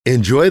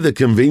Enjoy the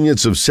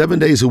convenience of 7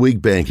 days a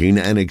week banking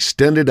and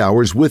extended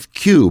hours with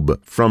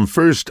Cube from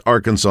First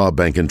Arkansas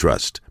Bank and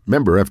Trust.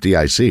 Member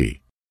FDIC.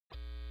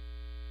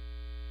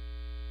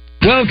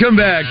 Welcome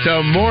back to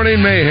Morning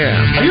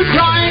Mayhem. Are you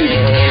crying?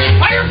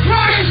 Are you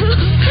crying?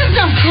 There's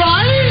no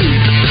crying.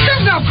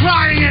 There's no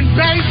crying in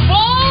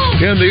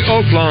baseball. In the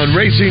Oaklawn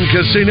Racing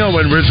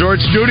Casino and Resort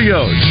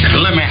Studios.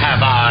 Let me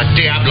have a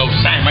Diablo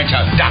sandwich,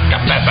 a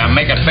Dr. Pepper.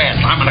 Make it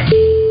fast. I'm going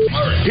to...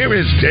 Here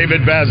is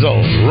David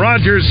Basil,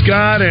 Roger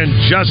Scott, and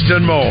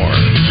Justin Moore.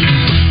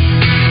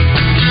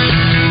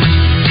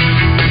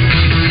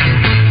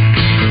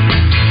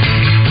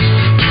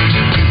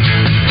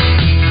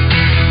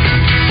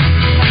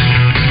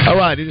 All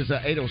right, it is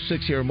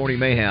 8:06 here in Morning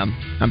Mayhem.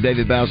 I'm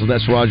David Basil.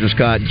 That's Roger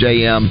Scott,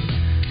 JM,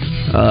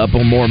 up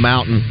on Moore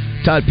Mountain.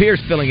 Todd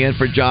Pierce filling in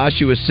for Josh,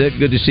 who was sick.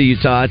 Good to see you,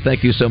 Todd.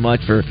 Thank you so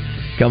much for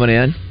coming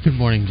in. Good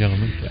morning,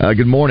 gentlemen.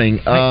 Good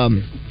morning.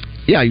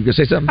 Yeah, you going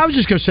to say something? I was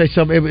just going to say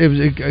something. It was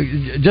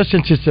just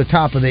since it's the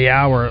top of the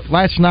hour.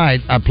 Last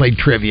night, I played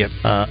trivia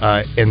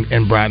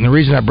in Brighton. The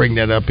reason I bring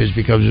that up is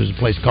because there's a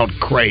place called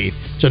Crave.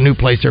 It's a new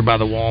place there by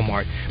the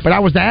Walmart. But I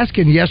was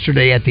asking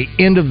yesterday at the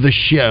end of the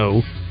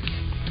show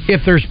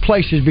if there's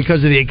places,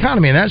 because of the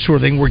economy and that sort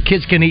of thing, where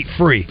kids can eat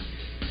free.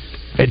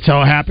 It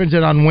so happens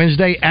that on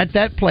Wednesday at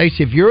that place,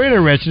 if you're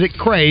interested, at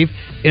Crave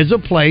is a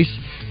place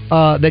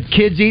that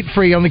kids eat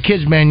free on the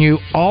kids menu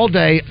all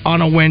day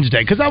on a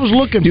Wednesday. Because I was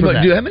looking for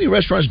that. How many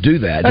restaurants do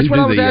that? That's what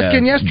I was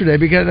asking yesterday.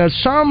 Because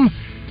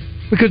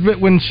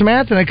when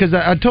Samantha, because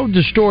I told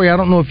the story, I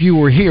don't know if you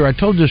were here. I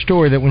told the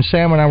story that when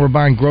Sam and I were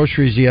buying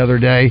groceries the other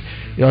day,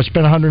 I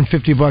spent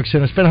 $150,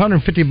 and I spent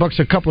 $150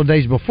 a couple of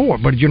days before.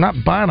 But you're not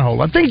buying a whole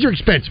lot. Things are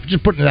expensive.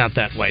 Just putting it out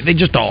that way. They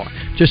just are.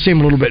 Just seem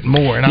a little bit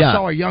more. And I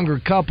saw a younger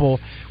couple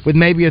with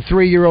maybe a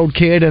 3-year-old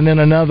kid, and then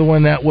another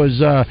one that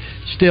was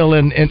still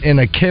in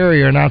a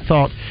carrier. And I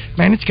thought,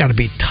 man, it's got to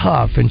be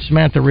tough. And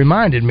Samantha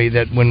reminded me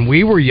that when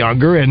we were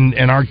younger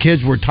and our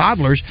kids were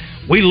toddlers,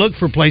 we looked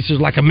for places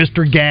like a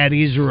Mr.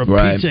 Gaddy's or a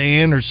Pizza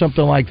Inn or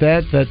something like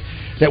that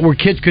where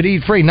kids could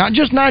eat free. Not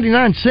just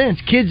 99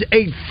 cents. Kids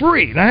ate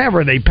free. Now,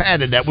 however they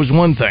padded, that was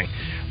one thing.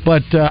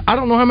 But I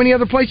don't know how many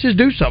other places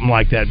do something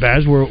like that,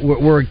 Baz,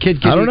 where a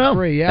kid can eat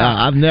free. Yeah,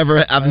 I've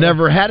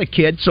never had a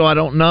kid, so I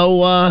don't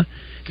know.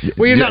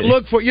 Well, you're not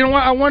looking for. You know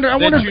what? I wonder. I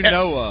wonder if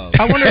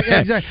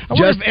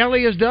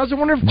Elias does. I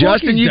wonder if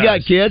Justin, you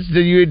got kids.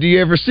 Do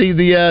you ever see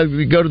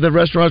go to the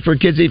restaurants where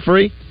kids eat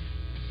free?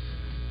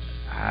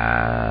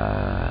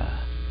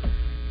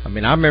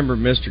 I remember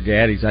Mr.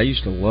 Gaddy's. I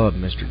used to love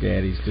Mr.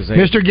 Gaddy's because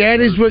Mr.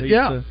 Gaddy's was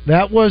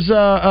that was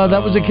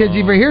a kids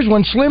eat free. Here's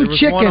one, Slim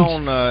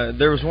Chickens.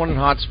 There was one in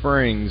Hot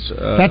Springs.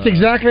 That's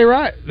exactly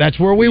right. That's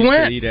where we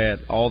went. To eat at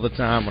all the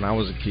time when I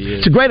was a kid.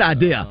 It's a great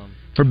idea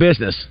for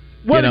business.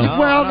 Well,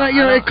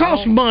 it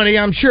costs money,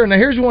 I'm sure. Now,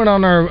 here's one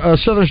on our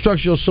Southern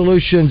Structural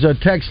Solutions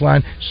text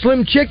line.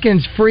 Slim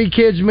Chickens free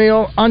kids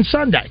meal on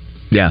Sunday.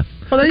 Yeah.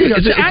 Well, there you go.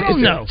 I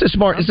don't know. It's a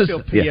smart. I'm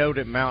still PO'd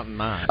at Mountain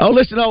Mike. Oh,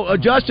 listen.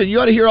 Justin,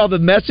 you ought to hear all the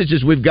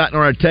messages we've gotten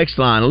on our text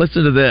line.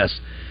 Listen to this.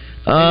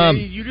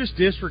 You just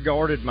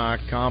disregarded my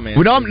comment.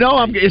 We don't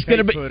know. It's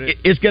going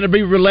to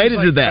be related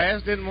to that.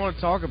 Baz didn't want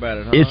to talk about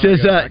it. Huh? It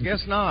says, I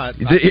guess not.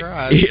 I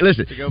tried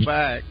listen, to go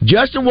back.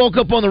 Justin woke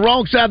up on the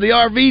wrong side of the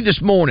RV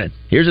this morning.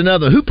 Here's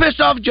another. Who pissed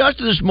off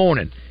Justin this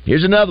morning?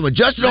 Here's another one.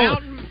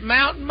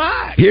 Mountain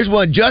Mike. Here's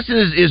one. Justin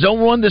is on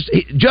one this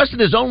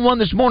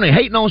morning,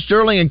 hating on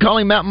Sterling and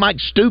calling Mountain Mike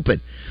stupid.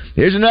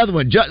 Here's another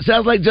one.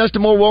 Sounds like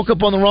Justin Moore woke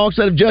up on the wrong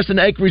side of Justin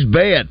Akery's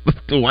bed.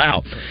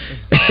 Wow.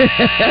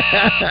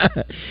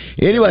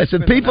 Anyway,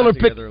 some people are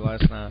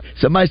last night.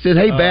 Somebody said,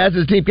 "Hey, Baz,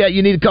 as a team cat,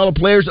 you need to call a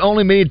players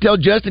only meeting and tell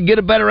Justin get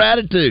a better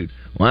attitude."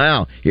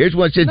 Wow. Here's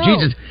one that said,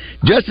 "Jesus,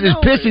 Justin is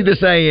pissy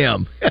this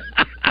AM."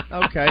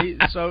 Okay,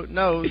 so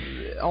no,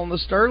 on the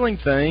Sterling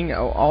thing,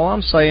 all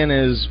I'm saying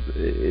is,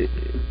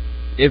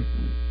 if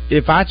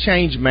I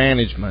change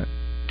management,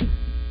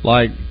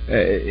 like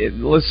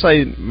let's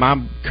say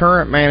my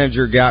current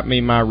manager got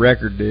me my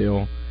record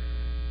deal,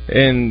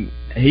 and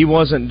he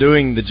wasn't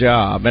doing the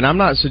job, and I'm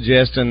not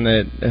suggesting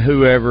that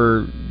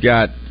whoever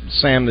got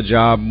Sam the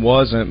job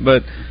wasn't,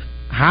 but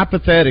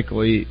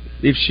hypothetically,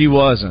 if she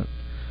wasn't,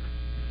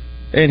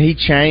 and he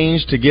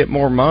changed to get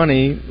more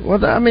money, well,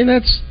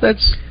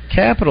 that's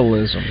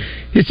capitalism.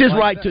 It's his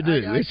right to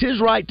do. It's his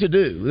right to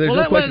do. There's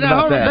no question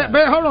about that.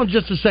 Hold on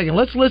just a second.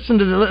 Let's listen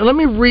to let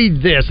me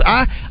read this.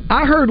 I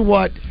heard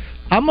what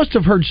I must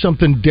have heard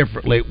something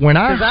differently when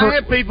I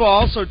had people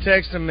also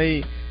texting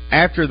me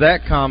after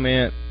that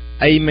comment.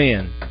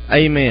 Amen.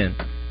 Amen.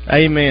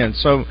 Amen.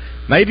 So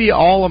maybe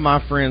all of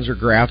my friends are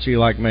grouchy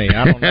like me.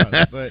 I don't know,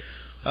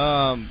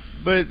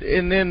 but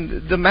and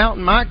then the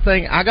Mountain Mike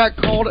thing, I got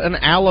called an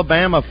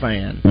Alabama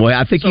fan. Well,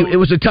 I think it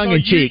was a tongue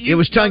in cheek. It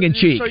was tongue in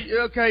cheek.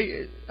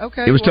 Okay.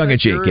 It was tongue in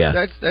cheek.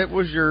 Yeah, that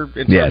was your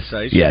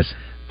interpretation. Yes.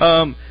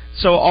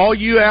 So all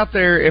you out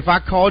there, if I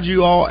called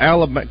you all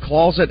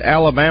closet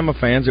Alabama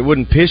fans, it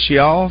wouldn't piss you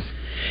off.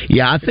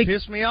 Yeah, I think it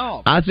pissed me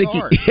off. I think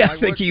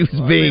he was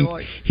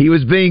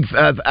being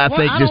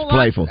just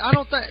playful. I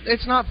don't think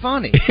it's not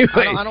funny.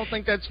 I don't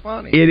think that's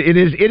funny. It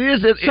is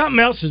something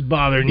else is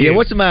bothering you. Yeah,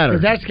 what's the matter?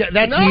 That's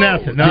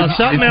nothing. No,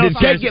 something else. Did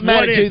Kate get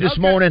mad at you this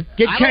morning?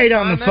 Get Kate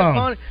on the phone.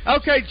 Funny.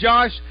 Okay,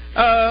 Josh.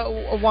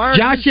 Why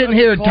Josh isn't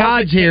here.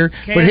 Todd's here.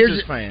 But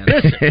here's fan.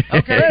 Listen.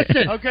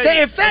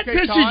 Okay. If that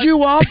pisses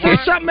you off,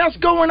 there's something else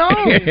going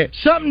on.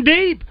 Something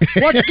deep.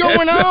 What's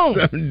going on?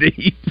 Something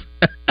deep.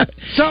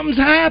 Something's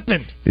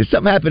happened.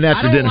 Something happened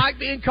after dinner. I don't like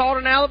being called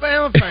an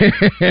Alabama fan.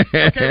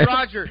 Okay,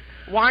 Roger.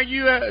 Why are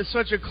you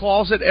such a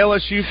closet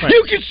LSU fan?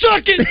 You can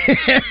suck it.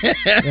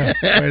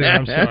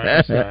 I'm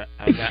sorry.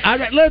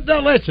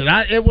 Listen.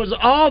 It was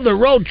all the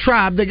Road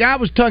Tribe. The guy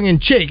was tongue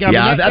in cheek.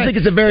 I think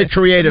it's a very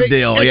creative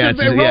deal.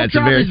 It's a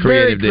very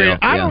creative deal.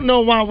 I don't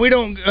know why we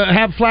don't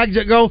have flags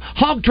that go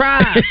Hog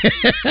Tribe.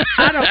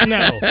 I don't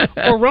know.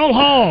 Or Roll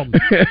Hog.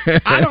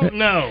 I don't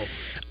know.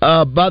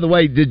 By the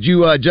way, did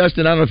you,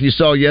 Justin, I don't know if you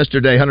saw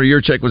yesterday, Hunter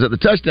Yurchek was at the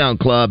Touchdown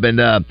Club,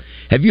 and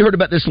have you heard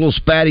about this little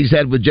spat he's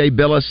had with Jay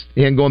Billis,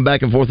 him going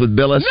back and forth with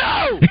Billis?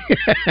 No!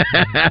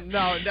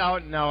 No.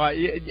 I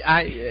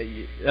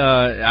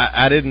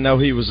didn't know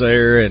he was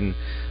there, and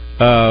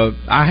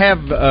I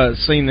have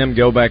seen them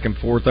go back and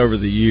forth over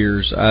the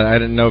years. I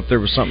didn't know if there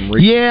was something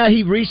recent. Yeah,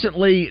 he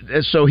recently,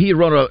 so he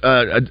wrote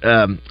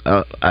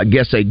I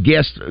guess a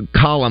guest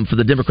column for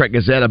the Democrat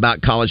Gazette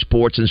about college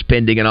sports and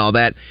spending and all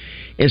that.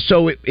 And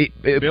so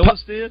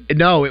Billis did?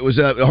 No, it was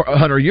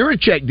Hunter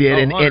Yurchek did,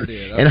 and Hunter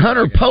did. And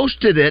Hunter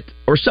posted it,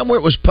 or somewhere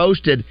it was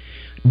posted.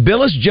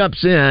 Billis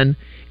jumps in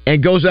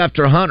and goes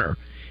after Hunter,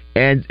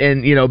 and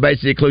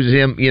basically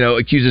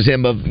accuses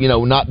him of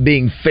not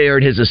being fair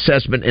in his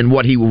assessment and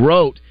what he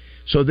wrote.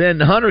 So then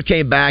Hunter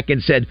came back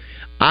and said,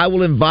 "I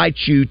will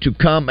invite you to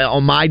come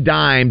on my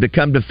dime to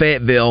come to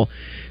Fayetteville.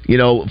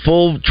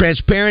 Full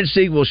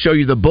transparency. We'll show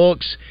you the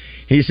books."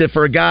 He said,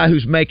 for a guy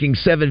who's making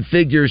seven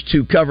figures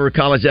to cover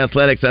college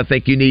athletics, I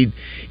think it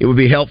would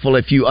be helpful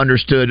if you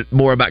understood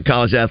more about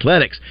college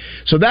athletics.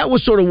 So that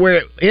was sort of where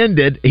it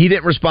ended. He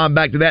didn't respond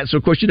back to that. So,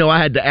 of course, I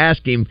had to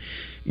ask him,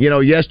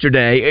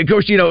 yesterday. Of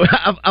course,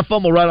 I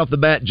fumble right off the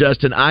bat,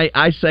 Justin.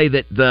 I say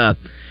that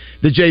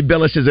the Jay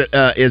Billis is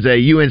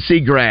a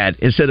UNC grad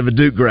instead of a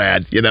Duke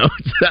grad.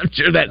 I'm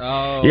sure that.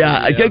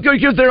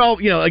 Because they're all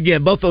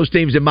again, both those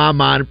teams in my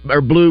mind are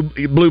blue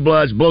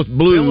bloods, both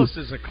blue. Billis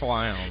is a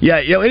clown. Yeah.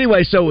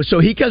 Anyway, so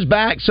he comes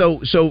back.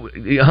 So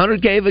Hunter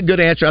gave a good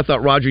answer. I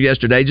thought Roger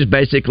yesterday, just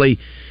basically.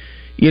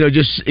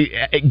 Just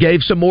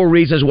gave some more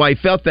reasons why he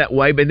felt that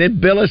way, but then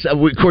Billis, of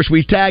course,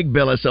 we tagged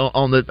Billis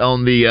on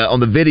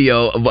the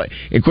video.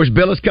 Of course,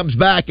 Billis comes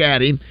back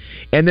at him,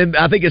 and then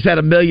I think it's had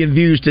 1 million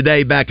views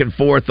today, back and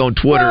forth on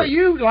Twitter. Well,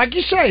 you like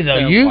you say though,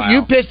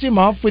 you pissed him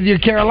off with your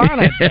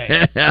Carolina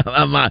thing.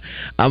 I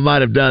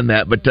might have done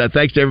that, but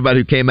thanks to everybody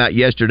who came out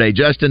yesterday.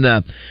 Justin,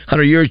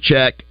 Hunter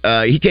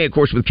Yurchek, he came, of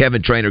course, with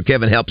Kevin Trainer.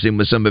 Kevin helps him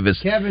with some of his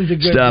Kevin's a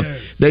good stuff. dude.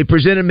 They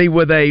presented me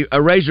with a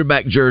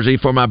Razorback jersey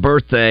for my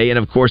birthday, and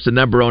of course the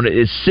number on it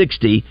is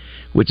 60,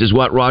 which is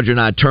what Roger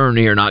and I turned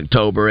here in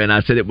October, and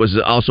I said it was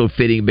also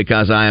fitting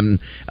because I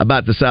am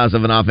about the size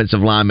of an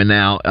offensive lineman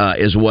now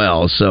as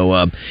well.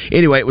 So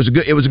anyway, it was a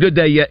good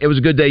day. It was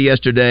a good day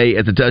yesterday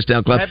at the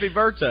Touchdown Club. Happy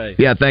birthday!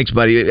 Yeah, thanks,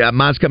 buddy.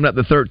 Mine's coming up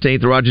the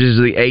 13th. Rogers is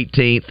the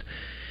 18th.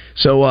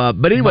 So,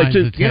 but anyway, Mine's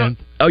the 10th.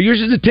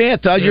 Yours is the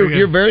 10th. Todd,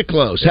 you're very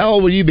close. How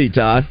old will you be,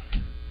 Todd?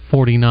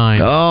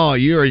 49. Oh,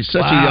 you're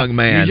such a young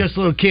man. You're just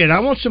a little kid. I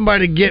want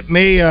somebody to get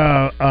me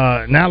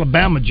an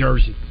Alabama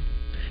jersey.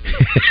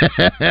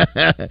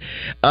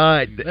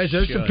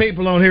 There's some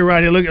people on here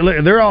right here.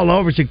 Look, they're all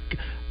over. Say,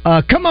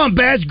 come on,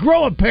 Baz,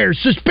 grow a pair.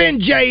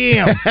 Suspend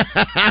JM.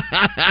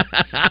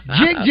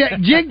 Jig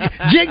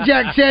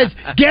Jack says,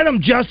 get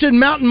him, Justin.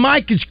 Mountain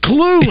Mike is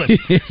clueless.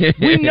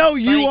 We know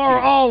you are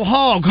all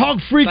hog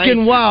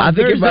freaking wild. I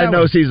think everybody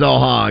knows he's all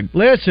hog.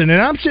 Listen, and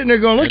I'm sitting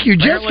there going, look, you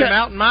just got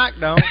Mountain Mike,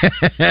 don't.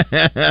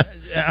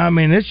 I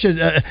mean, it's just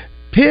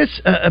piss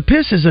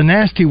is a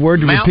nasty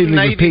word to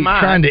repeat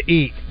trying to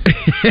eat.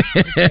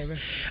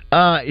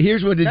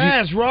 Here's what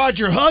That's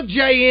Roger. Hug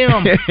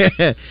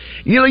JM.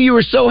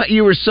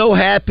 You were so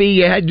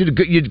happy.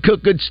 You'd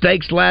cook good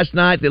steaks last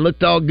night. They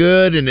looked all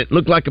good, and it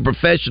looked like a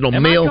professional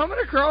meal. Am I coming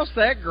across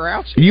that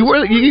grouchy? You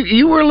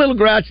were a little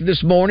grouchy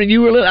this morning. You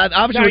were a little,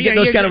 obviously we get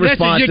those kind of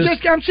responses.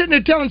 I'm sitting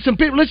there telling some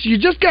people, listen, you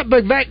just got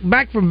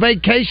back from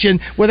vacation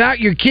without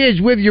your kids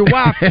with your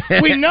wife.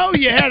 We know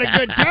you had a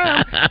good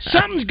time.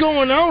 Something's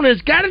going on.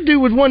 It's got to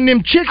do with one of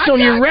them chicks on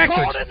your record. I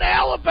got called an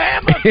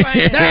Alabama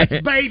fan.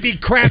 That's baby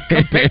crap.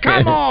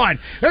 Come on.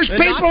 There's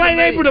people ain't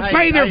able to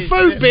pay their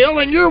food bill,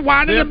 and you're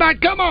whining about,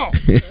 come on.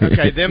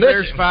 Okay,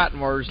 there's fighting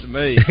words to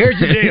me. Here's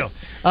the deal.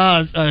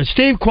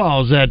 Steve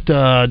Qualls at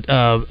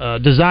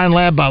Design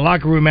Lab by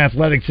Locker Room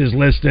Athletics is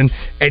listening,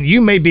 and you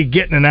may be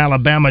getting an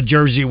Alabama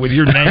jersey with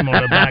your name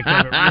on the back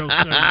of it real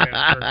soon.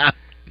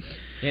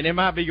 And it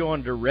might be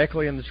going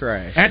directly in the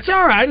trash. That's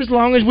all right, as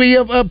long as we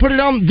put it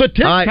on the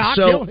TikTok, right,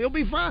 so, he'll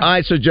be fine. All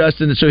right, so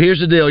Justin, so here's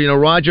the deal. You know,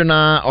 Roger and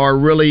I are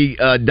really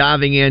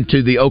diving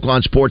into the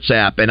Oaklawn Sports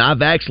app, and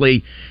I've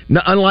actually,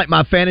 unlike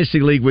my fantasy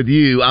league with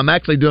you, I'm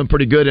actually doing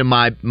pretty good in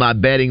my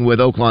betting with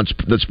Oaklawn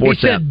the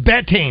Sports he app. Said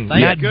betting,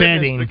 not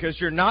betting, because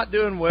you're not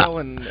doing well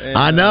in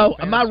I know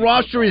my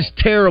roster is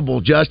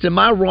terrible, Justin.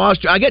 My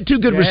roster, I got two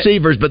good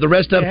receivers, but the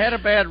rest of them had a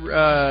bad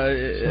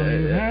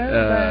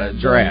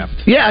draft.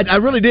 Yeah, I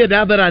really did.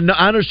 Now that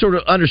I sort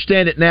of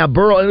understand it now,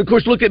 Burrow, and of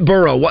course, look at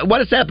Burrow. What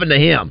has happened to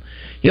him?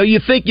 You know,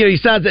 you think he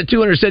signs that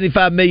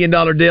 $275 million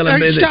deal,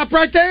 and stop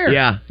right there.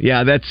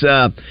 Yeah, that's.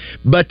 So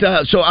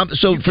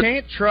you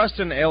can't trust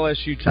an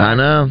LSU tackle.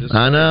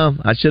 I know.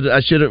 I should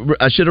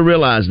have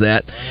realized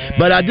that.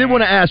 But I did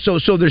want to ask.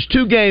 So there's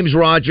two games,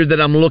 Roger,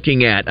 that I'm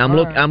looking at.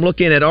 I'm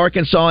looking at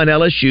Arkansas and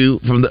LSU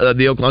from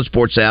the Oaklawn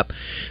Sports app.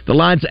 The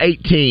line's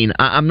 18.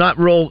 I'm not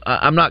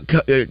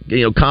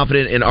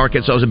confident in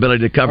Arkansas's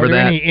ability to cover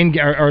that.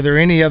 Are there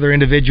any other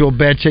individual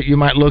bets that you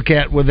might look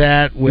at with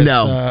that?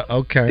 No.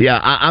 Okay. Yeah,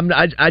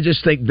 I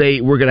just think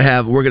we're going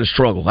to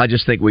struggle. I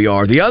just think we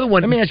are. The other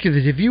one. Let me ask you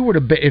this: if you were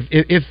to bet,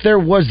 if there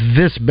was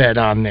this bet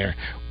on there,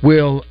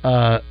 will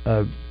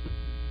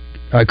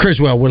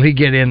Criswell, will he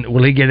get in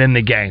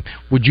the game?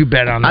 Would you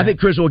bet on that? I think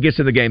Criswell gets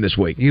in the game this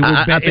week. You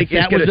would bet, I think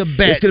if that was a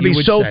bet, it's going to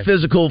be so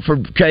physical for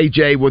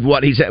KJ with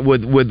what he's at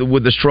with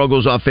the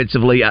struggles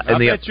offensively. I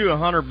bet you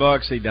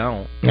 $100 he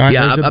don't. Right,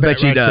 yeah, I bet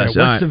you does.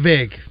 What's the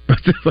vig?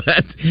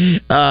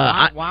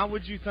 Why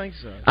would you think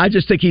so? I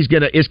just think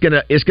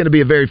it's gonna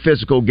be a very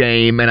physical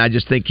game, and I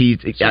just think he's.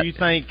 So you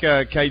think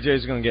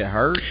KJ's going to get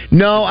hurt?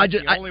 No,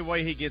 the only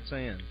way he gets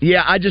in.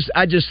 Yeah, I just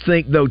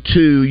think though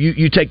too.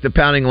 You take the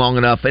pounding long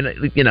enough, and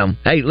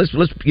hey, let's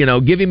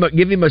give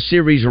him a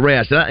series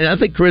rest. And I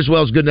think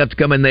Criswell's good enough to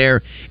come in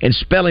there and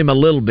spell him a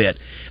little bit.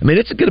 I mean,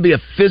 it's going to be a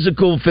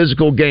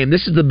physical game.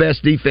 This is the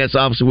best defense,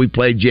 obviously, we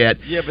played yet.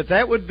 Yeah, but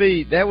that would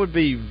be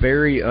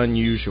very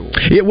unusual.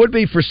 It would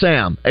be for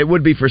Sam. It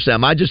would be for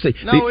Sam. I just think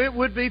it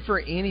would be for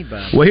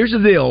anybody. Well, here's the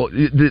deal.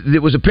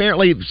 It was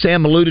apparently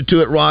Sam alluded to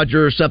it,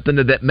 Roger, or something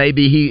that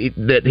maybe he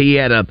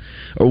had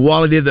or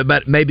Wally did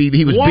that. Maybe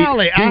he was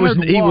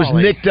he was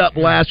nicked up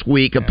last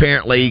week.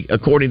 Apparently,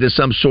 according to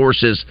some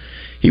sources.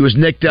 He was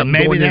nicked up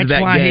maybe going into that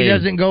game. Maybe that's why he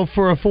doesn't go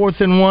for a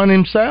 4th and 1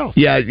 himself.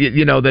 Yeah,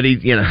 that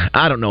he,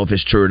 I don't know if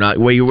it's true or not.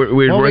 We're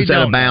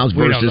out of bounds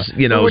versus,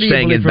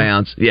 staying in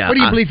bounds. Yeah. What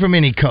do you believe from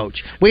any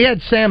coach? We had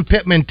Sam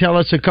Pittman tell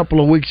us a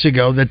couple of weeks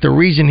ago that the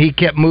reason he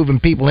kept moving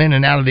people in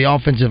and out of the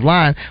offensive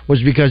line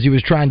was because he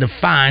was trying to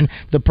find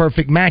the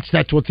perfect match.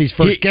 That's what these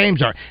first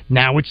games are.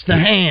 Now it's the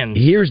hands.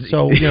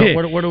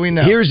 What do we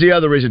know? Here's the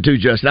other reason too,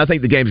 Justin. I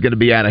think the game's going to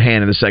be out of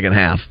hand in the second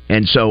half,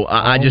 and so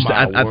I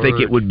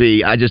think it would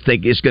be. I just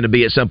think it's going to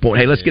be at some point.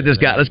 Hey, let's get this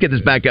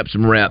back up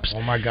some reps.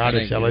 Oh my God,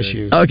 it's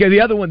LSU. Okay,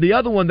 the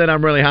other one that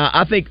I'm really high.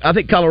 I think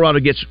Colorado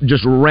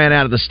just ran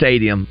out of the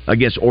stadium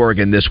against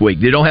Oregon this week.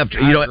 You don't have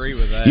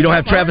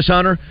Travis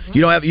Hunter.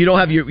 You don't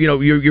have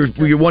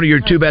you're one of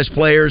your two best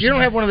players. You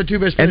don't have one of the two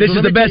best players. And this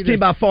is the best team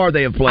by far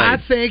they have played. I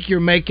think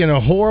you're making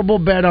a horrible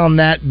bet on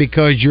that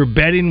because you're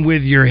betting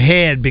with your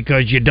head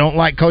because you don't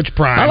like Coach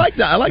Prime. I like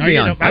that. I like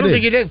Deion. I don't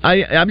think you do.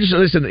 I'm just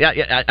listening.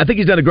 I think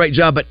he's done a great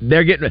job, but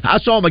I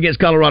saw him against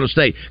Colorado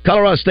State.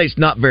 Colorado State's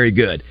not very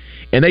good,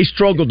 and they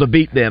struggled to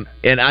beat them.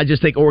 And I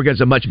just think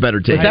Oregon's a much better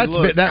team. That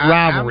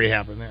rivalry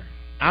happened there.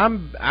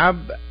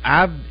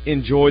 I've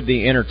enjoyed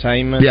the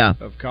entertainment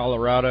of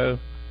Colorado,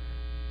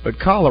 but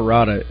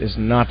Colorado is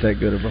not that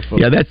good of a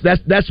football. Yeah,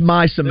 that's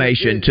my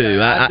summation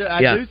too.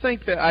 I do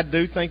think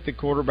the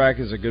quarterback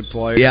is a good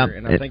player,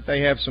 and I think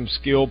they have some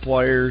skilled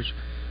players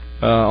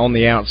on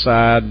the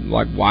outside,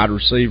 like wide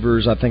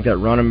receivers. I think that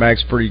running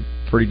back's pretty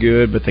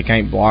good, but they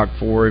can't block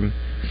for him.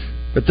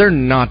 But they're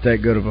not that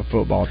good of a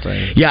football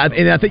team. Yeah,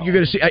 and I think you're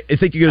going to see. I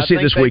think you're going to see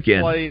it this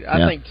weekend.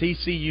 I think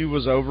TCU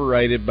was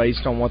overrated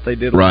based on what they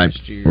did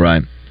last year.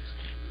 Right.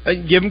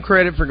 Give them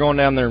credit for going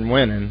down there and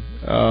winning.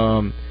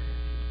 And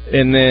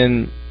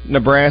then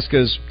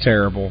Nebraska's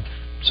terrible.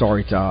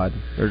 Sorry, Todd.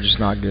 They're just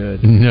not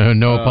good.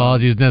 No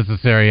apologies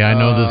necessary. I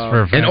know this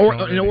for a fact.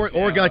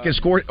 Oregon can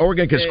score.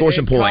 Oregon can score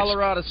some points.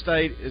 Colorado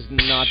State is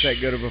not that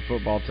good of a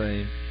football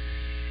team.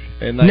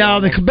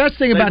 The best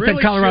thing about that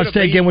Colorado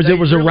State game was it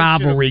was a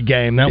rivalry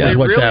game. That was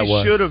what that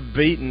was. They really should have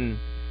beaten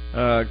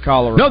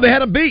Colorado. No, they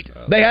had them beat.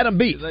 They had them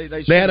beat.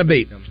 They had them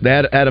beat. They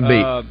had them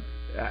beat.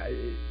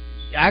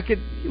 I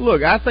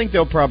think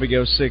they'll probably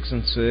go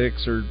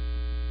 6-6 or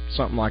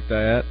something like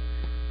that,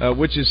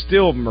 which is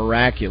still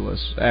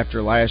miraculous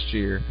after last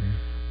year.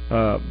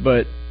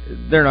 But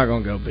they're not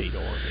going to go beat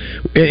Oregon.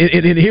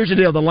 And here's the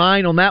deal. The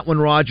line on that one,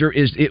 Roger,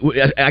 is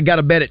I got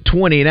a bet at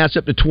 20, and that's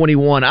up to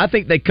 21. I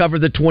think they cover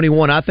the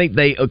 21. I think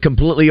they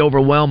completely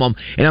overwhelm them.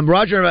 And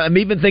I'm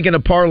even thinking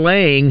of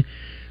parlaying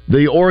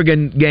the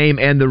Oregon game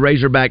and the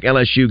Razorback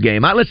LSU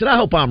game. I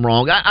hope I'm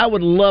wrong. I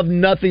would love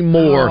nothing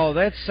more. Oh,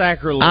 that's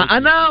sacrilege. I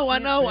know.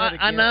 Against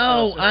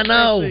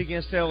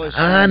LSU.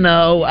 I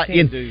know.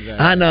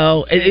 I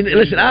know. And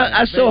listen,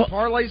 I still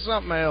parlay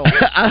something else.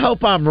 I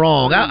hope I'm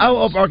wrong. I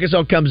hope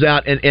Arkansas comes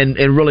out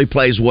and really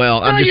plays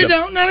well. No, you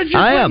don't. Not if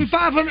you're putting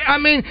 500. I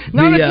mean,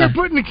 not if you're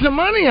putting some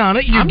money on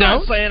it. I'm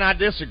not saying I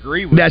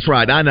disagree with. That's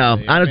right. I know.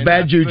 I know it's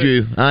bad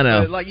juju. I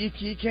know. Like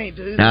you can't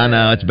do that. I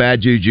know it's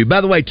bad juju.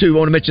 By the way, too, I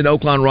want to mention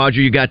Oakland, Roger.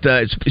 You got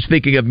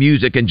speaking of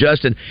music and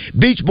Justin,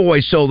 Beach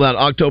Boys sold out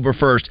October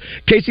 1st.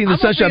 Casey and the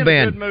Sunshine Band. I'm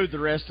in a good mood the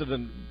rest of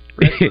the.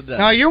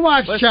 Now your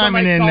wife's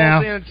chiming in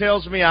now. In and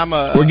tells me I'm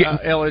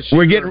LSU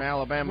or an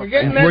Alabama.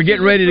 We're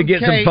getting ready to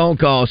get some phone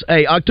calls.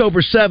 Hey,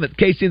 October 7th,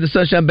 Casey and the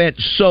Sunshine Band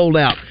sold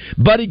out.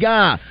 Buddy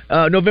Guy,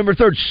 November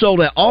 3rd,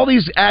 sold out. All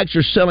these acts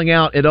are selling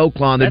out at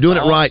Oakland. They're doing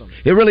it right.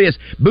 It really is.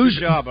 Good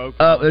job,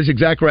 Oakland. That's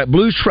exactly right.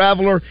 Blues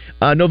Traveler,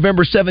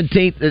 November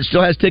 17th. It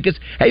still has tickets.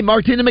 Hey,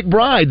 Martina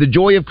McBride, the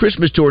Joy of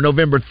Christmas Tour,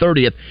 November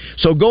 30th.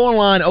 So go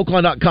online,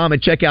 Oakland.com,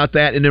 and check out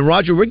that. And then,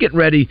 Roger, we're getting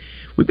ready.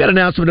 We've got an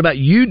announcement about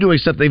you doing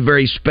something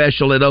very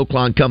special at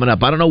Oakland coming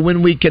up. I don't know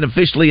when we can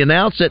officially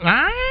announce it.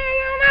 I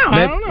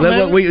don't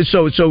know.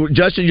 So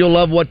Justin, you'll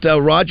love what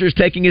Roger's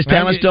taking his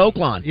talents to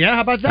Oakland. Yeah,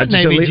 how about that,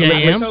 Navy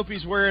JM? Let's hope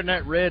he's wearing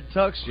that red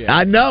tux jacket.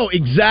 I know,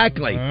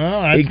 exactly.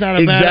 That's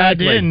not a bad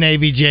idea,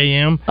 Navy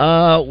JM.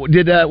 What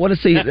did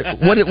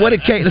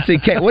Kate? Let's see.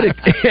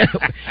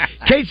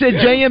 Kate said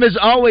JM is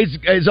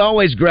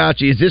always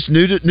grouchy. Is this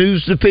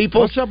news to people?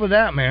 What's up with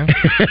that, man?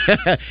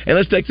 Hey,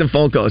 let's take some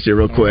phone calls here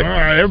real quick. All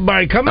right,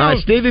 everybody, come on.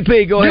 Stevie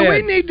P, go ahead. Do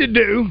we need to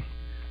do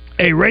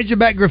a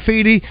Razorback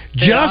graffiti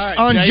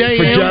on JM?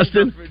 For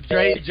Justin?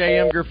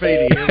 JM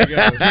graffiti. Here we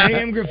go.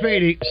 JM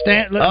graffiti.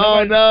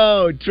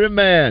 No, Trim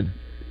Man.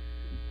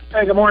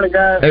 Hey, good morning,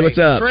 guys. Hey, what's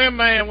up? Trim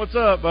Man, what's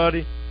up,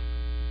 buddy?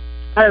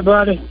 Hey,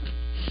 buddy.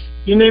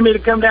 You need me to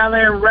come down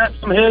there and rap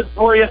some hits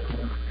for you?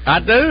 I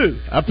do,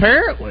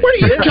 apparently. What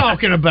are you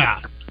talking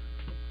about?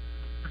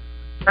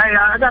 Hey,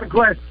 I got a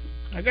question.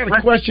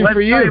 Question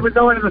for you. Let's say we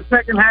go into the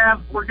second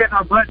half. We're getting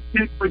our butts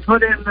kicked. We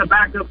put in the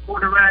backup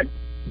quarterback,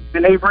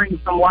 and he brings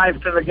some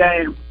life to the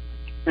game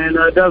and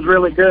does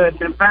really good.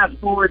 And fast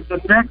forward to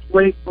next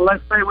week,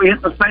 let's say we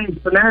hit the same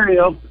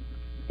scenario,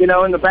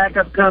 and the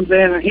backup comes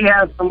in and he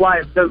has some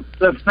life. Does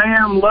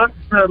Sam look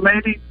to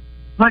maybe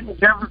putting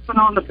Jefferson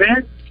on the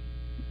bench,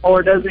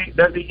 or does he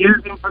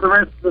use him for the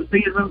rest of the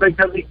season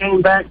because he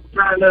came back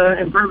trying to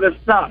improve his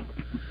stuff?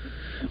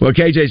 Well,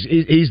 KJ's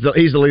he's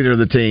the leader of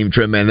the team,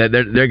 Trim Man.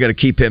 They're going to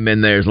keep him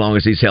in there as long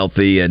as he's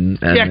healthy. And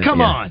come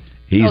on.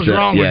 What's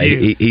wrong with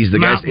you? He's the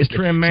guy. It's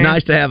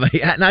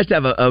nice to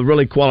have a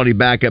really quality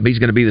backup. He's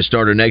going to be the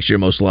starter next year,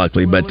 most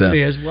likely. It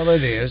is.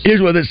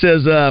 Here's what it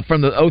says from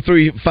the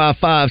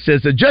 0355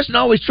 says Justin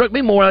always struck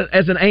me more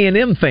as an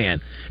A&M fan.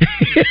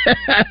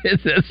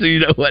 So you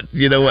know what's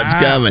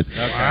coming.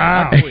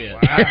 Wow.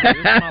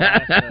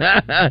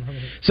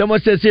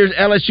 Someone says here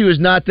LSU is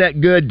not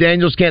that good.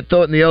 Daniels can't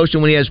throw it in the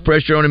ocean when he has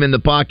pressure on him in the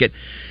pocket.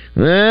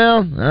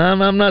 Well,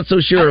 I'm not so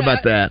sure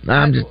about that.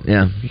 I'm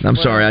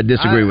sorry. I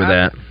disagree with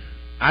that.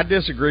 I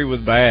disagree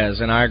with Baz,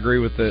 and I agree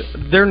with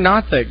they're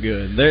not that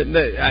good.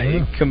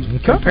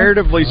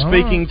 Comparatively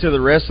speaking to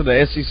the rest of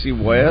the SEC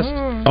West.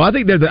 I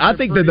think they're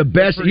the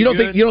best. You don't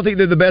think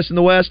they're the best in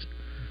the West?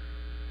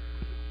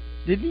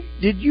 Did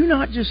you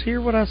not just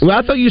hear what I said? Well,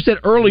 I thought you said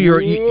earlier.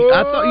 You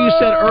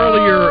said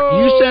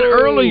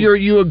earlier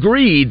you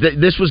agreed that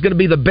this was going to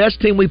be the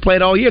best team we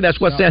played all year. That's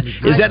what said.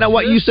 Is that not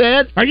what you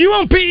said? Are you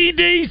on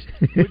PEDs?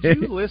 Would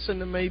you listen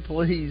to me,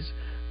 please?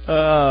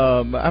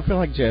 I feel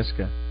like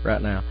Jessica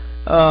right now.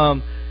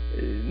 No,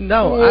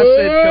 I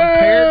said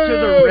compared to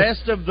the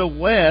rest of the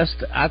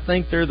West, I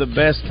think they're the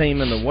best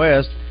team in the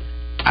West.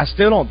 I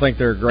still don't think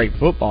they're a great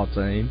football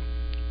team.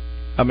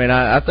 I mean,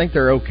 I think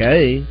they're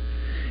okay.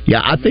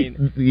 Yeah, I think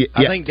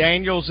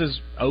Daniels is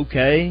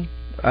okay.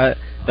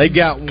 They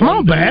got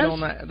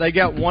they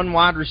got one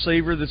wide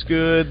receiver that's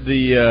good.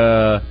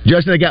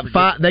 Justin,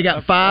 they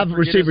got five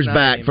receivers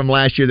back from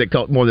last year that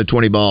caught more than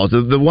 20 balls.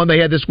 The one they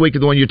had this week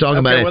is the one you're talking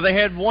about. Well, they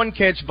had one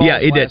catch ball. Yeah,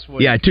 he did.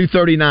 Week. Yeah,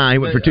 239. He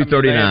went for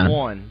 239. They had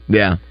one.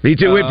 Yeah, he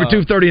went for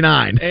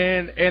 239.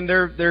 And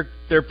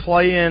they're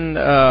playing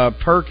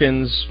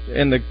Perkins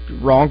in the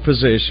wrong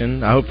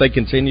position. I hope they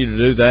continue to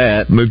do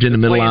that. Moved into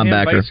middle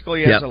linebacker.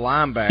 Basically, as a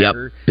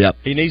linebacker. Yep.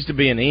 He needs to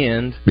be an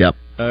end. Yep.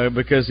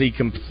 Because he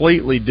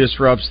completely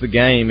disrupts the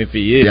game if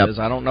he is. Yep.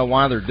 I don't know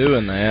why they're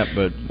doing that,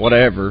 but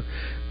whatever.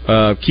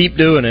 Keep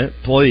doing it,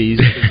 please.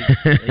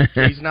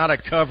 He's not a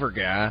cover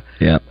guy.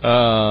 Yep.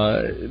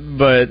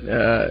 But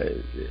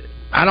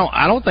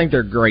I don't think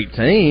they're a great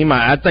team.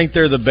 I think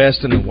they're the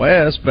best in the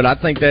West, but I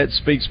think that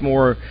speaks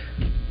more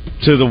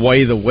to the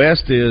way the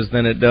West is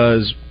than it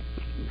does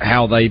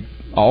how they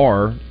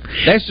are.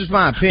 That's just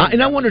my opinion.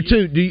 And I wonder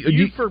too.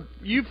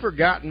 You've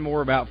forgotten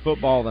more about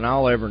football than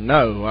I'll ever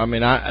know. I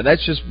mean,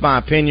 that's just my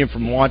opinion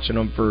from watching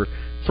them for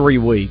 3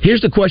 weeks. Here's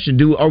the question: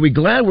 are we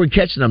glad we're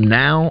catching them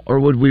now, or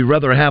would we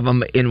rather have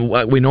them in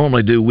what we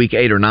normally do, week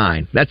 8 or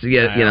 9? That's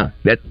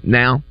that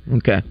now.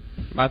 Okay.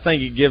 I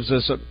think it gives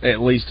us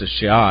at least a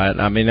shot.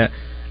 I mean,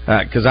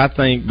 because I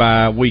think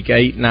by week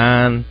 8,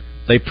 9,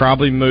 they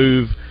probably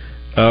move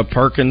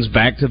Perkins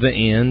back to the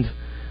end,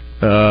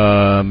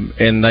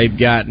 and they've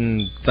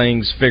gotten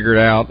things figured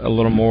out a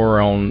little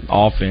more on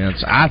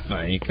offense. I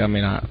think. I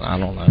mean, I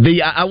don't know.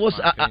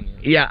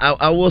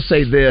 I will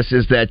say this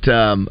is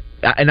that,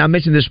 and I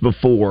mentioned this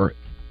before.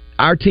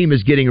 Our team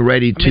is getting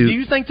ready to. Do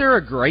you think they're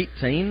a great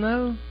team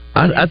though?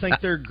 I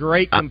think they're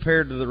great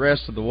compared to the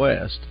rest of the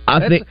West.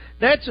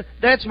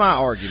 That's my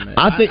argument.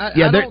 I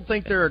don't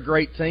think they're a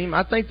great team.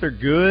 I think they're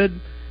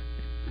good.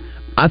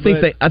 I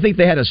think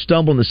they had a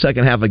stumble in the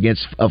second half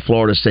against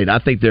Florida State. I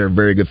think they're a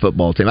very good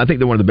football team. I think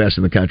they're one of the best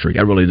in the country.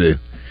 I really do.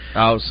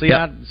 Oh,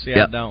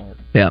 I don't.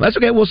 Yeah, that's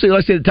okay. We'll see.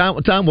 Let's see.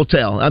 Time will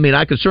tell. I mean,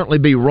 I could certainly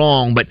be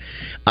wrong, but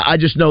I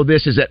just know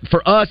this is that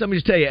for us. Let me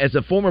just tell you, as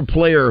a former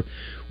player,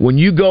 when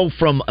you go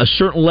from a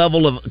certain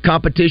level of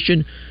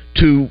competition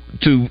to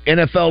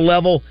NFL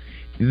level,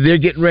 they're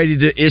getting ready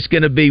to. It's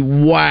going to be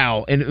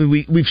wow, and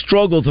we've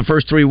struggled the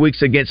first 3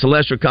 weeks against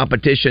lesser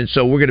competition,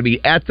 so we're going to be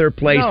at their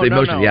place. No.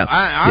 Yeah,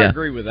 I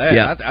agree with that.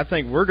 Yeah. I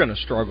think we're going to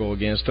struggle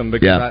against them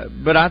because,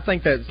 but I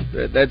think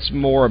that's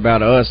more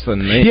about us than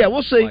me. Yeah,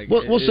 we'll see.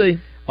 We'll see.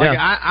 Like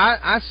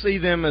I see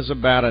them as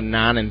about a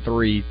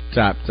 9-3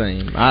 type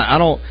team. I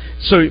don't.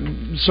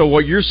 So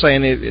what you're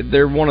saying,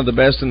 they're one of the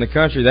best in the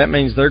country. That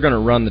means they're going to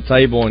run the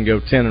table and go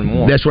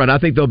 10-1. That's right. I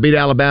think they'll beat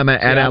Alabama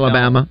at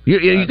Alabama.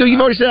 You've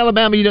already said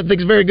Alabama. You don't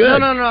think it's very good?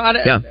 No.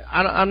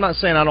 I'm not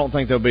saying I don't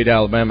think they'll beat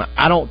Alabama.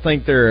 I don't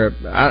think they're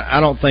going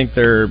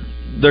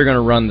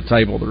to run the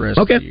table the rest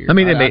of the year. I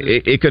mean,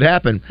 it could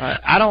happen.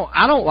 I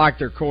don't like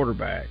their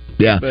quarterback.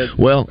 Yeah,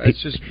 well,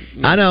 it's just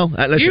I know.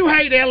 You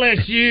hate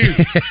LSU.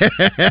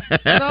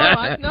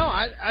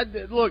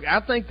 Look, I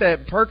think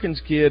that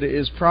Perkins kid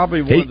is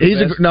probably one of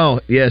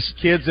the best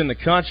kids in the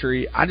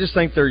country. I just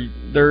think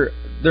they're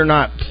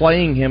not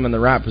playing him in the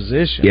right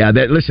position. Yeah,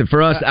 listen,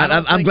 for us,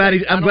 I'm glad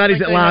he's at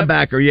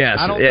linebacker. Yes,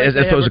 as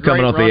opposed to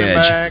coming off the edge.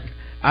 Back.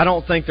 I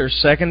don't think their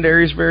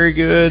secondary is very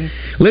good.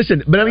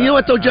 Listen, but I mean, you know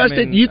what though,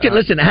 Justin? You can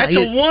listen. That's a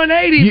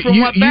 180 from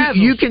what Basil.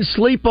 You can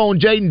sleep on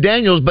Jaden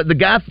Daniels, but the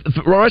guy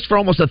rushed for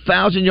almost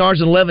 1,000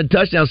 yards and 11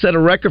 touchdowns, set a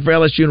record for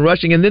LSU in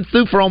rushing, and then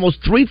threw for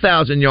almost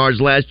 3,000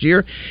 yards last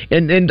year,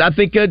 and I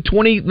think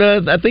 20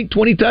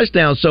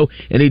 touchdowns. So,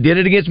 and he did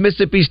it against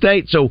Mississippi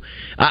State. So,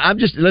 I'm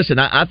just listen.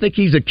 I think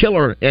he's a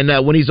killer, and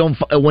when he's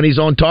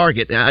on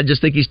target, I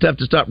just think he's tough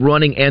to stop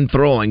running and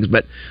throwing.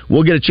 But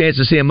we'll get a chance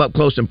to see him up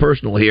close and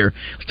personal here.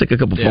 Let's take a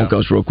couple phone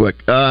calls real quick.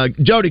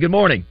 Jody, good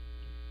morning.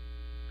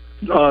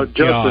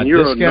 Justin,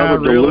 you're another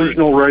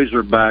delusional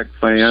Razorback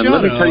fan.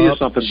 Let me tell you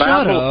something.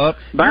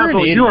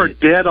 Basil, you are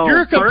dead on.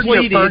 You're a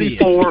complete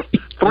 34,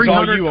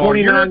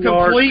 329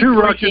 yards, 2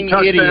 rushing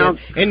touchdowns,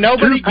 and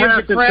nobody gives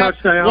a crap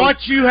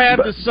what you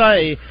have to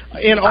say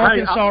in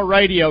Arkansas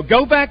radio.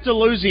 Go back to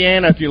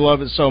Louisiana if you love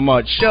it so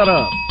much. Shut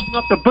up.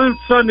 Up the boots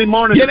Sunday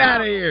morning. Get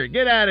out of here.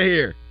 Get out of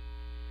here.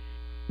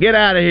 Get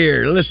out of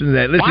here. Listen to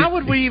that. Why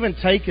would we even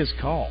take his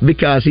call?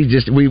 Because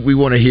we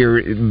want to hear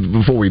it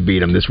before we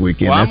beat him this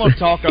weekend. Well, I'm going to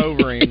talk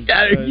over him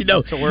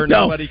to where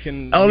nobody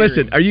can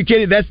listen. Are you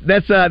kidding? That's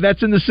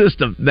in the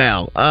system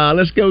now.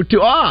 Let's go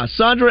to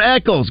Sandra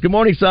Eccles. Good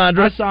morning,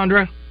 Sandra. Hi,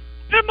 Sandra.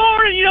 Good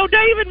morning. You know,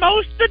 David,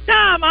 most of the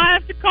time I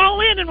have to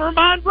call in and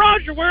remind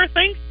Roger where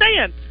things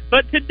stand.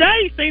 But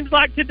today seems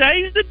like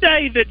today's the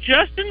day that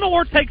Justin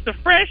Moore takes a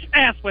fresh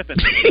ass whipping.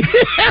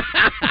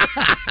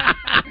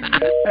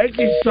 Thank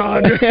you,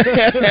 Sandra.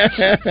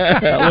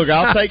 Look,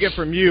 I'll take it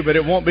from you, but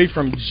it won't be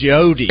from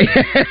Jody. Jody.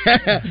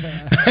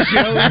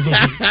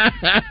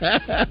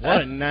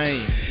 What a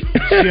name.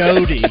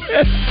 Jody.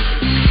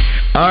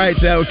 All right,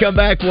 we'll come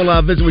back.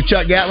 We'll visit with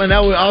Chuck Gatlin.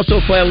 Now we'll also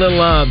play a little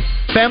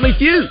Family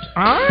Feud.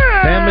 All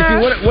right. Family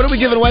Feud. What are we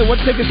giving away? What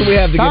tickets do we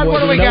have to give away?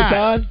 What do we got?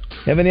 Todd?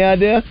 Have any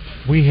idea?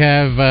 We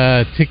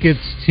have tickets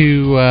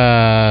to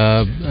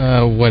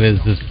what is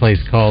this place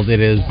called? It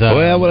is.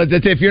 Well,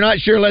 if you're not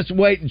sure, let's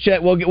wait and check.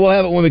 We'll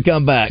have it when we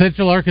come back.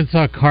 Central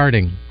Arkansas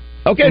Karting.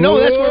 Okay, no,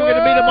 that's where we're going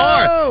to be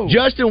tomorrow.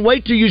 Justin,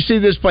 wait till you see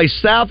this place.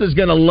 South is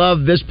going to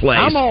love this place.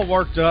 I'm all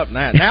worked up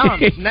now. Now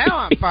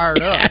I'm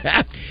fired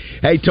up.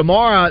 Hey,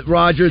 tomorrow,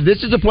 Roger,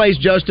 this is a place,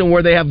 Justin,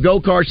 where they have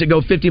go-karts that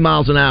go 50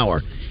 miles an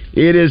hour.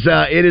 It is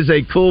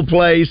a cool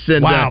place.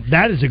 And, wow,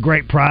 that is a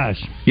great prize.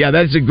 Yeah,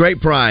 that is a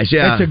great prize.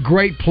 Yeah, it's a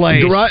great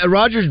place.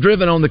 Roger's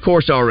driven on the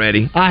course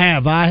already. I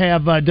have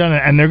done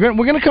it, and we're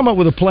going to come up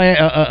with a plan,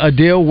 a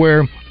deal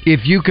where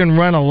if you can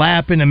run a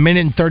lap in a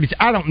minute and 30.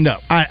 I don't know.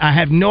 I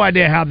have no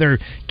idea how they're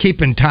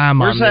keeping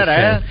time on this. Where's that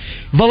at?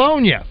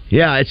 Valonia.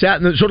 Yeah, it's out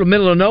in the sort of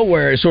middle of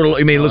nowhere.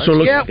 What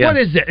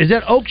is it? Is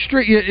that Oak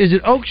Street? Is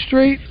it Oak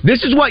Street?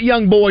 This is what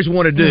young boys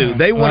want to do.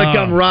 They want to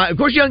come ride. Of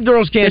course, young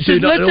girls can't do.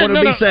 Don't want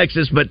to be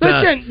sexist, but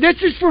listen, this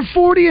is for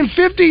 40 and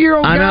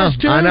 50-year-old guys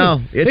too. I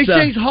know. These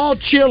things haul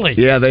chili.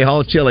 Yeah, they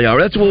haul chili. All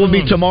right, that's what we'll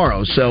be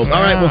tomorrow. So,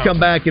 all right, we'll come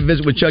back and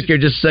visit with Chuck here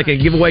in just a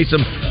second. Give away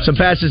some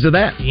passes to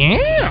that.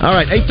 Yeah. All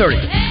right,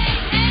 8:30.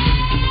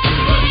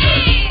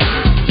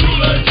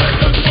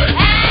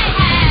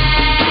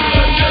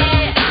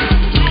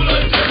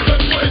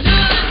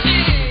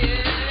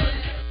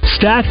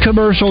 Stack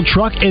Commercial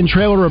Truck and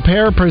Trailer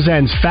Repair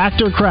presents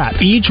Factor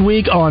Crap each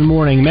week on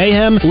Morning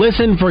Mayhem.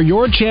 Listen for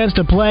your chance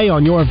to play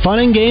on your fun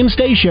and game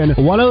station,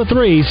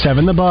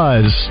 103.7 The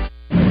Buzz.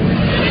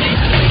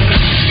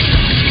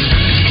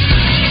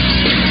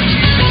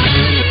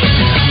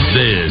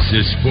 This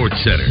is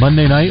SportsCenter.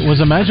 Monday night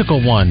was a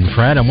magical one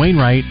for Adam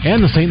Wainwright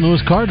and the St.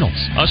 Louis Cardinals.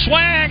 A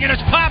swing, and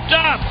it's popped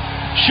up.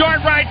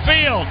 Short right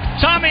field.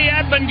 Tommy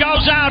Edman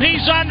goes out.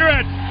 He's under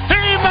it.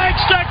 He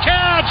makes the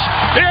catch.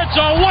 It's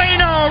a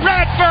Waino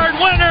Radford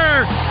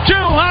winner.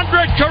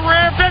 200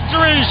 career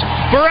victories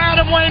for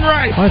Adam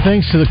Wainwright. My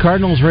thanks to the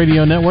Cardinals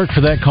Radio Network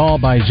for that call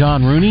by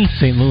John Rooney.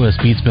 St. Louis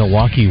beats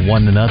Milwaukee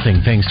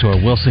 1-0 thanks to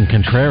a Wilson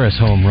Contreras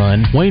home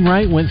run.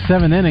 Wainwright went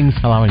 7 innings,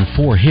 allowing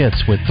 4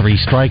 hits with 3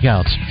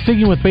 strikeouts.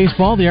 Sticking with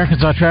baseball, the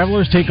Arkansas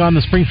Travelers take on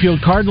the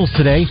Springfield Cardinals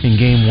today in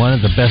Game 1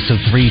 of the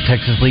best-of-3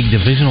 Texas League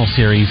Divisional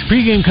Series.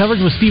 Pre-game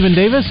coverage with Stephen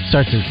Davis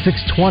starts at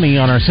 6:20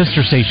 on our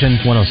sister station,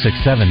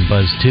 106.7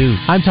 Buzz 2.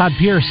 I'm Todd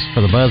Pierce for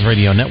the Buzz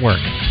Radio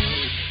Network.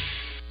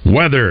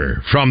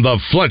 Weather from the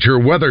Fletcher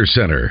Weather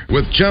Center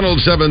with Channel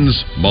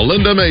 7's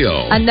Melinda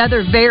Mayo.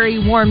 Another very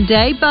warm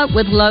day, but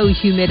with low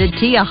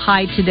humidity. A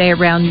high today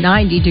around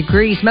 90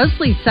 degrees,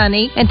 mostly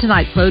sunny, and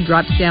tonight's low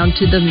drops down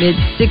to the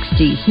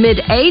mid-60s.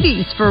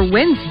 Mid-80s for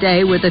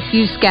Wednesday with a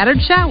few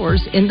scattered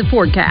showers in the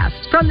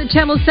forecast. From the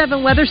Channel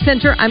 7 Weather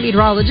Center, I'm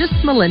meteorologist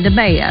Melinda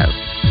Mayo.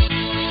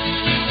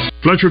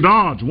 Fletcher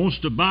Dodge wants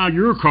to buy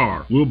your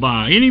car. We'll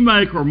buy any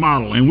make or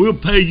model, and we'll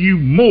pay you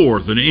more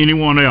than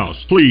anyone else.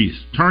 Please,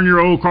 turn your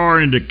old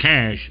car into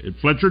cash at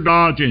Fletcher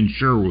Dodge in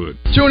Sherwood.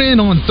 Tune in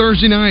on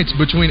Thursday nights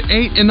between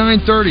 8 and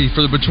 9:30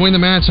 for the Between the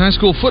Mats High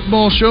School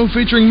football show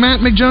featuring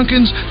Matt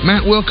McJunkins,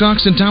 Matt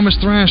Wilcox, and Thomas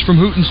Thrash from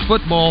Hooten's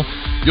Football.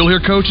 You'll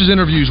hear coaches'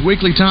 interviews,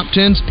 weekly top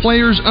 10s,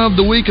 players of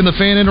the week, and the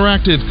Fan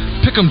Interactive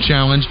Pick'em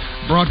Challenge.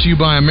 Brought to you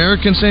by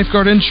American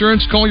Safeguard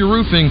Insurance, Collier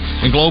Roofing,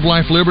 and Globe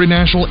Life Liberty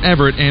National,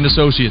 Everett and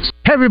Associates.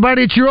 Hey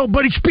everybody, it's your old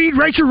buddy Speed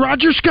Racer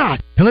Roger Scott.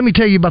 And let me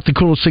tell you about the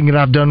coolest thing that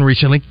I've done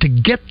recently to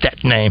get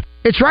that name.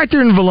 It's right there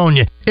in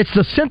Valonia. It's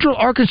the Central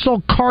Arkansas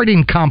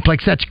Karting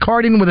Complex. That's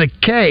karting with a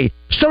K.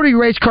 Sturdy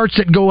race karts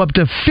that go up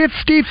to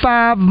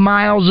 55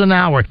 miles an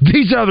hour.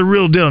 These are the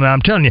real deal now,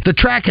 I'm telling you. The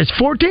track has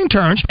 14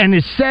 turns and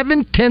is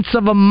 0.7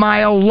 of a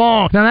mile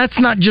long. Now, that's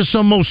not just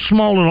some old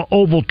small little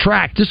oval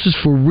track. This is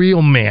for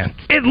real men.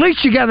 At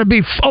least you got to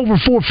be over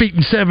 4 feet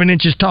and 7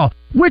 inches tall,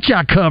 which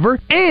I cover,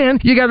 and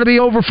you got to be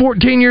over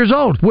 14 years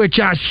old, which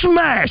I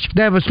smash.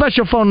 They have a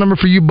special phone number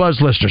for you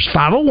Buzz listeners,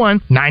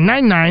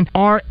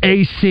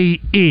 501-999-RACE.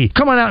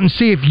 Come on out and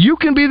see if you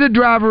can be the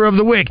driver of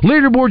the week.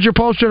 Leaderboards are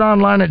posted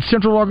online at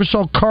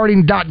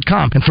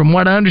CentralArkansasKarting.com. And from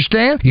what I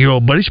understand, your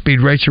old buddy Speed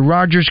Racer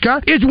Roger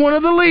Scott is one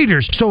of the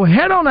leaders. So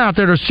head on out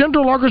there to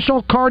Central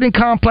Arkansas Karting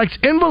Complex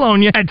in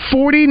Valonia at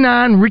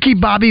 49 Ricky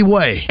Bobby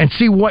Way and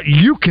see what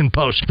you can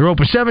post. They're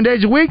open 7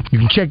 days a week. You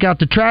can check out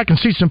the track and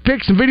see some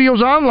pics and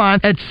videos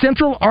online at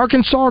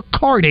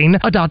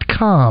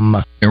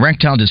CentralArkansasKarting.com.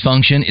 Erectile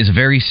dysfunction is a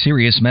very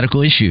serious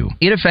medical issue.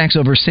 It affects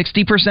over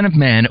 60% of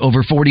men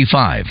over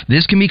 45.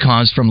 This can be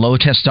caused from low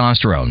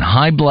testosterone,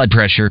 high blood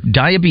pressure,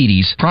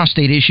 diabetes,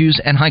 prostate issues,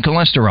 and high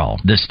cholesterol.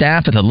 The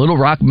staff at the Little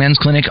Rock Men's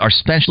Clinic are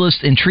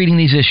specialists in treating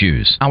these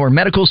issues. Our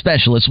medical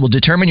specialists will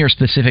determine your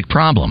specific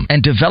problem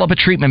and develop a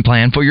treatment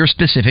plan for your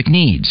specific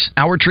needs.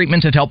 Our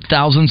treatments have helped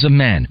thousands of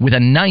men with a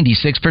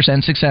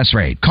 96% success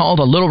rate. Call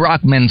the Little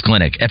Rock Men's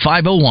Clinic at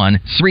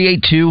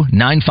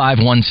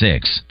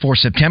 501-382-9516. For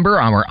September,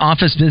 our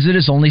office visit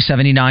is only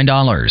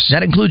 $79.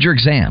 That includes your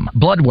exam,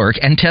 blood work,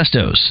 and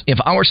testos. If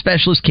our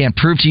specialist can't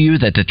prove to you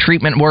that the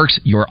treatment works,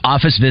 your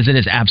office visit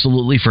is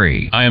absolutely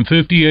free. I am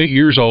 58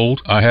 years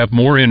old, I have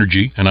more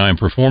energy, and I am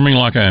performing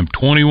like I am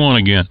 21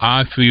 again.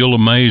 I feel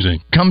amazing.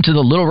 Come to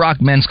the Little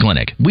Rock Men's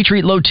Clinic. We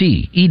treat low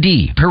T,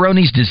 ED,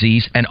 Peyronie's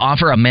disease, and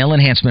offer a male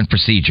enhancement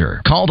procedure.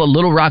 Call the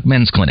Little Rock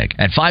Men's Clinic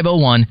at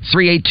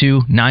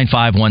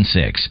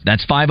 501-382-9516.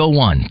 That's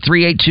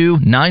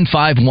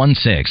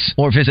 501-382-9516.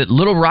 Or visit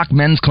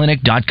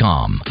littlerockmensclinic.com.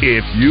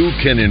 If you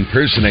can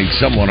impersonate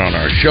someone on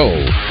our show,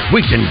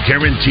 we can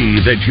guarantee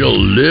that you'll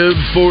live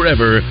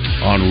forever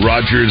on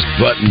Rogers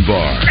Button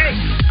Bar. Hey,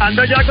 I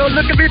know y'all gonna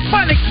look at me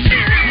funny,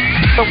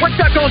 but what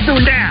y'all gonna do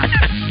now?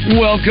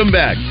 Welcome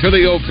back to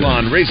the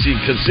Oaklawn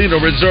Racing Casino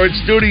Resort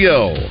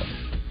Studio.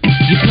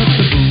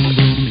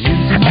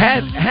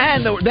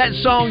 That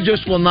song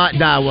just will not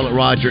die, will it,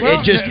 Roger?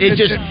 Well,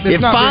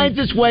 it finds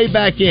its way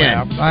back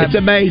in. Well, it's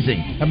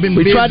amazing. I've been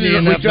busy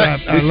enough.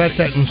 I let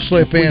that one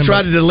slip in. We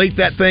tried to delete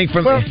that thing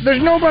from. Well,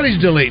 there's nobody's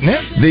deleting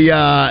it.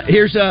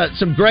 Here's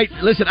some great.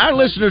 Listen, our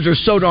listeners are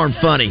so darn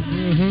funny.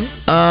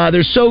 Mm-hmm.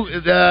 They're so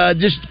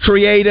just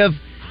creative.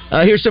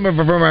 Here's some of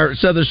them from our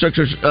Southern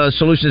Structure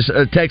Solutions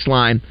text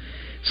line.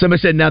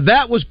 Somebody said, now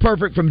that was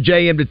perfect from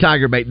JM to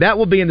Tiger Bait. That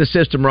will be in the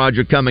system,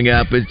 Roger, coming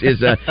up. Is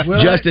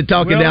Justin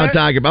talking down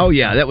Tiger Bait. Oh,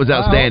 yeah, that was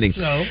outstanding.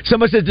 So.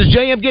 Somebody says, does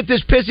JM get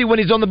this pissy when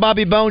he's on the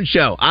Bobby Bones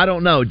show? I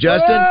don't know.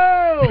 Justin?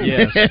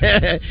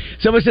 Yes.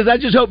 Someone says, I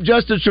just hope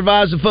Justin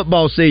survives the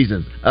football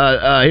season.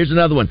 Here's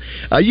another one.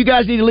 You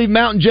guys need to leave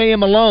Mountain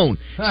JM alone.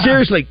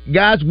 Seriously,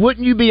 guys,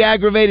 wouldn't you be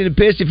aggravated and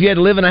pissed if you had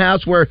to live in a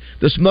house where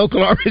the smoke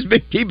alarm has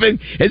been beeping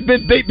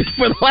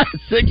for the last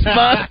 6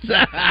 months?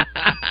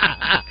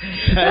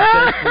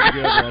 That's pretty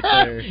good right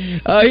there.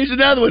 Here's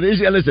another one.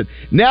 Listen,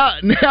 now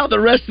the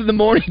rest of the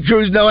morning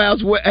crews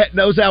knows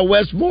how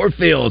Westmore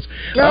feels.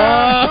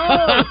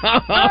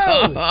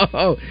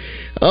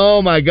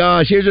 Oh my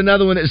gosh! Here's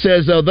another one that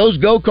says those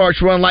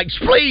go-karts run like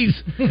splees.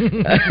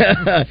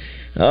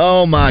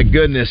 Oh my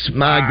goodness!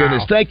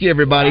 Goodness! Thank you,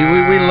 everybody.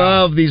 Wow. We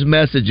love these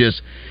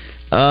messages.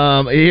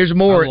 Here's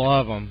more. I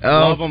love them.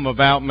 Love them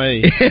about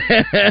me.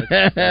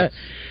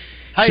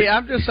 Hey,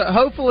 I'm just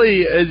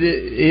hopefully,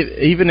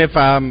 even if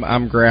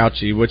I'm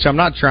grouchy, which I'm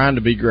not trying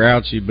to be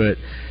grouchy, but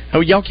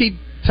y'all keep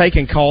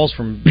taking calls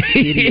from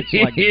idiots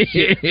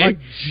like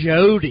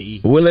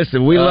Jody. Well,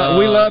 listen, we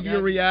love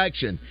your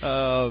reaction.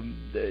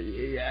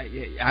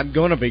 I'm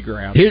going to be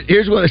grouchy.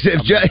 Here's what I said: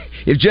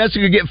 if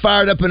Justin could get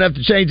fired up enough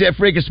to change that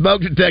freaking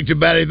smoke detector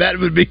battery, that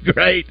would be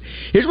great.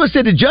 Here's what I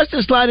said: did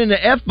Justin slide in the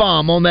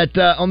F-bomb on that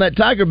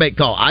Tiger bait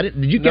call? Did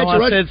you catch it?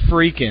 No, I said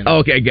freaking.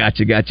 Okay,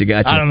 gotcha.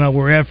 I don't know.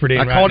 We're efforting.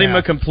 I called him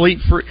a complete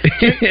freak.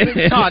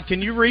 Todd,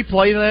 can you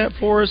replay that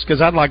for us? Because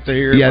I'd like to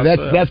hear. Yeah,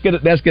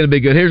 that's gonna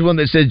be good. Here's one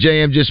that says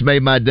JM just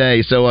made my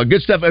day. So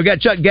good stuff. I've got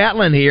Chuck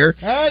Gatlin here.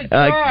 Hey,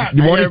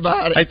 good morning,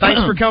 everybody. Hey,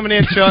 thanks for coming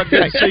in, Chuck.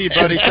 Good to see you,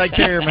 buddy. Take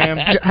care, man.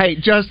 Hey,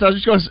 Justin, I was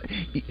just going to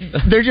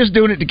say, they're just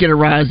doing it to get a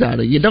rise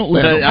out of you. Don't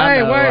let them.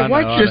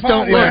 Just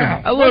don't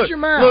let them. Look,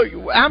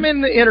 I'm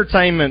in the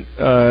entertainment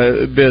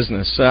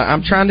business.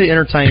 I'm trying to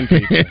entertain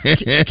people.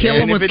 Kill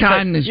them with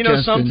kindness,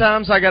 Justin.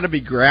 Sometimes I got to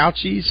be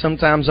grouchy.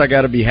 Sometimes I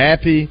got to be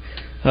happy.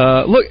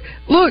 Look.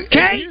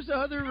 Here's the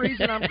other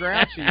reason I'm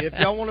grouchy. If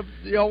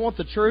y'all want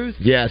the truth.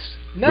 Yes.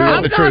 No,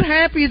 I'm not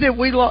happy that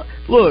we lost.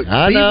 Look,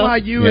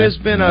 BYU has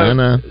been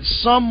a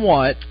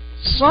somewhat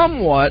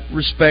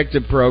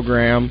respected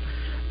program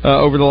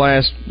over the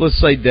last, let's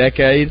say,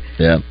 decade.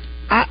 Yeah.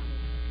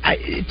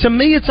 To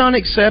me, it's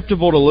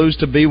unacceptable to lose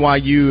to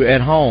BYU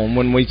at home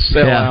when we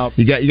sell out.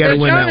 You got to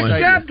win that one.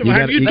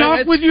 Have you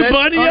talked with your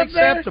buddy up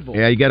there?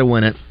 Yeah, you got to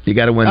win it. You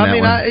got to win that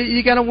one.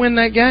 You got to win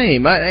that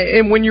game.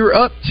 And when you're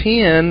up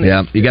 10,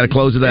 you got to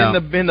close it out.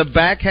 In the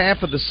back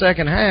half of the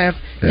second half,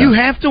 you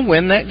have to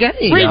win that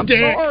game. I'm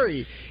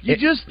sorry, you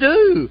just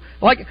do.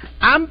 Like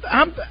I'm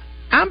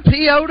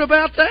PO'd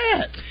about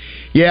that.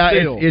 Yeah,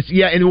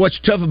 and what's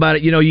tough about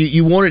it,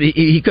 you wanted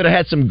he could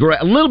have had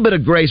a little bit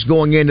of grace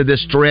going into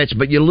this stretch,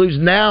 but you lose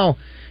now.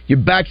 Your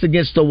back's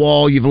against the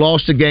wall. You've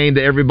lost a game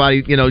that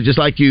everybody, just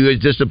like you, is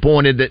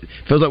disappointed that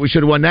feels like we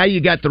should have won. Now you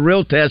got the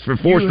real test for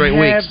 4 straight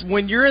weeks.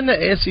 When you're in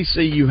the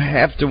SEC, you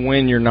have to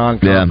win your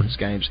non-conference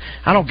games.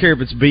 I don't care if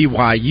it's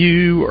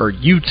BYU or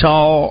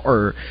Utah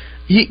or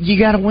you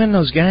got to win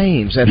those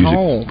games at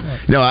home.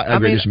 No, I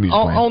agree.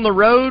 On the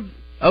road,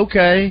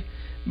 okay.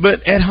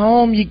 But at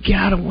home, you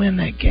gotta win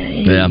that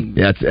game.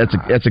 Yeah,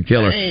 that's a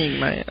killer.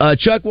 Dang, man.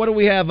 Chuck, what do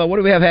we have? What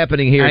do we have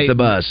happening here at the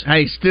Buzz?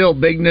 Hey, still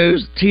big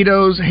news: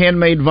 Tito's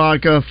Handmade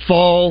Vodka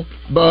Fall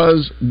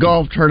Buzz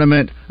Golf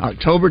Tournament,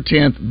 October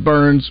 10th,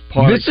 Burns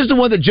Park. This is the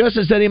one that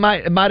Justin said he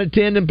might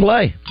attend and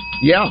play.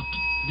 Yeah.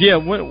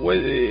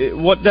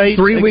 What date?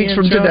 3 weeks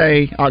from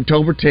today,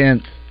 October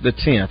 10th. The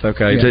 10th.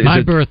 Okay. Yeah.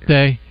 My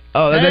birthday.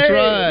 Oh, that's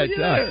right.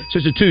 Yeah. So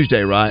it's a Tuesday,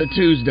 right? It's a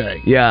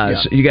Tuesday.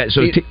 Yeah. So you got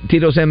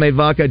Tito's Handmade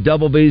Vodka,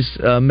 Double B's,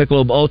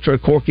 Michelob Ultra,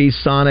 Corky's,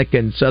 Sonic,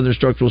 and Southern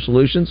Structural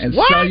Solutions, and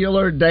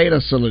Cellular Data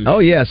Solutions. Oh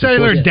yes,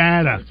 Cellular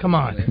Data. Come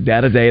on,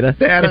 Data.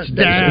 It's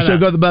data. So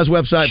go to the Buzz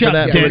website for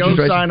that.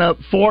 Go sign up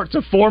for it's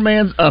a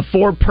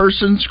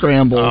 4-person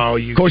scramble. Oh,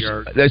 you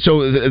jerk.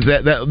 So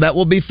that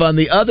will be fun.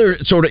 The other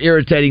sort of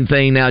irritating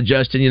thing now,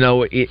 Justin,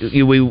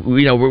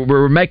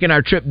 we're making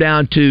our trip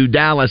down to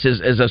Dallas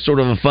as a sort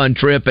of a fun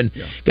trip and.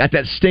 Got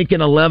that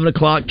stinking 11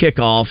 o'clock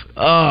kickoff.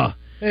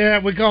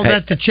 Yeah, we call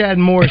that the Chad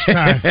Morris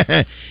time.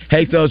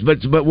 Hate those,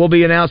 but we'll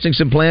be announcing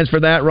some plans for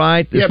that,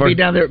 right? Be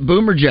down there at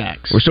Boomer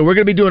Jacks. So we're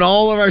going to be doing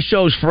all of our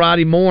shows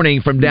Friday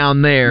morning from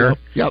down there.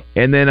 Yep.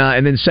 And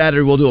then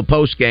Saturday we'll do a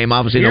post game.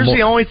 Obviously, here's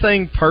the only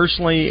thing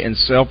personally and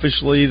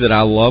selfishly that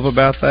I love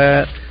about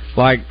that.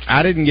 Like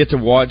I didn't get to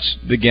watch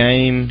the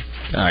game.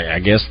 I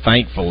guess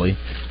thankfully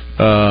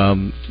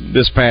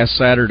this past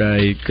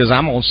Saturday because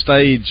I'm on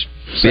stage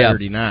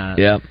Saturday night.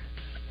 Yeah.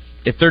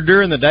 If they're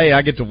during the day,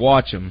 I get to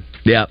watch them.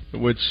 Yeah,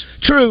 which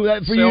true.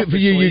 For you,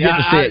 you get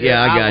to see it. Yeah,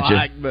 I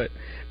got you.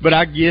 But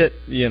I get,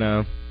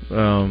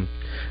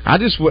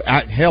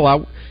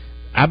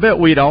 I bet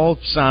we'd all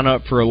sign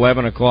up for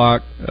 11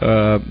 o'clock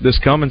this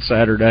coming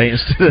Saturday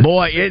instead of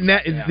isn't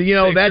that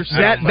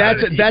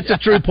that's a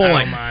true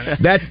point.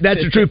 That's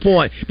a true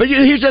point. But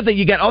here's the thing: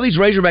 you got all these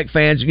Razorback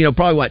fans.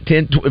 Probably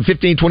 10,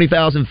 15,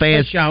 20,000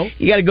 fans.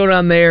 You got to go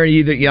down there and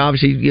either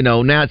obviously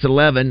now it's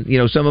 11.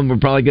 Some of them were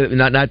probably going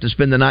not to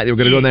spend the night. They were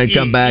going to go there and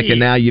come back, and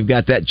now you've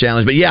got that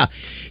challenge. But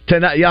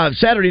tonight,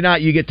 Saturday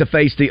night you get to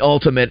face the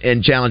ultimate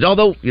and challenge.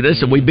 Although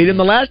listen, we beat them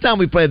the last time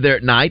we played there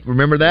at night.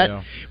 Remember that?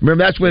 Yeah.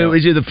 Remember that's when it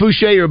was either Fouché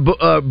Fouché or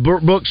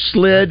Brooks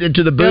slid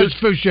into the booth?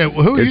 It's Fouché.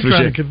 Well, who are you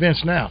trying to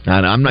convince now?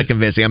 I'm not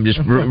convincing. I'm just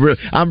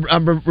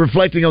I'm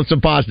reflecting on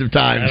some positive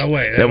times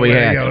that we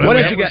had. What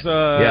else you got?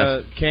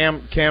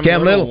 Cam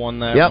Little won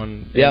that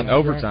one in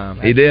overtime.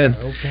 He did.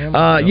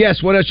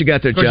 Yes. What else you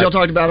got there, Chuck? Of course, y'all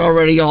talked about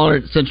already. Y'all are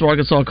at Central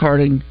Arkansas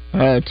karting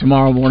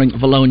tomorrow morning,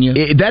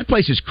 Valonia. That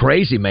place is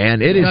crazy,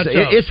 man. It is.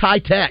 It's high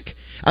tech.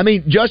 I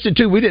mean, Justin,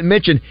 too, we didn't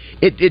mention,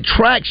 it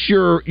tracks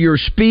your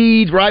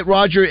speed, right,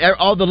 Roger?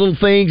 All the little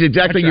things,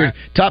 exactly your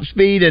top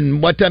speed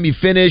and what time you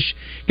finish.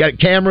 Got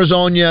cameras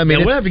on you. I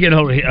mean, we'll have to get a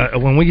hold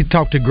of when we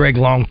talk to Greg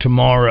Long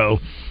tomorrow,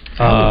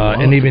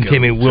 and even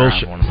Timmy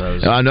Wilson. One of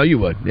those. I know you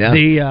would,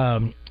 yeah.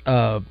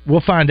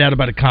 We'll find out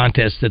about a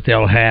contest that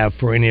they'll have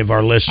for any of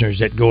our listeners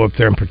that go up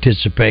there and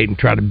participate and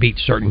try to beat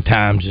certain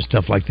times and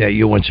stuff like that.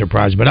 You won't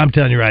surprise. But I'm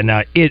telling you right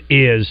now, it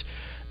is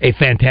a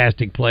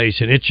fantastic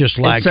place, and it's just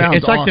like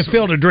it's like the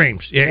Field of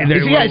Dreams. Yeah, it's in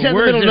the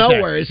middle of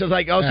nowhere. It's just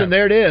like, oh, so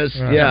there it is.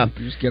 Right. Yeah,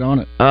 just get on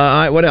it. All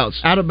right, what else?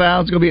 Out of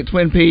Bounds going to be at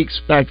Twin Peaks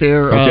back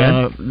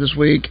there this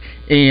week,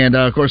 and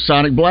of course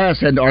Sonic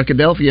Blast heading to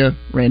Arkadelphia.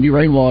 Randy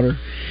Rainwater.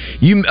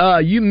 You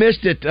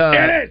missed it.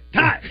 It is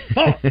time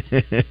for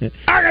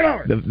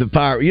Arkadelphia. The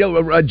Pirate. You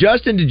know,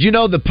 Justin, did you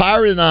know the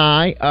Pirate and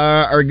I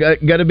are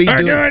going to be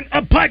doing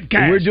a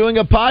podcast? We're doing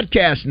a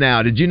podcast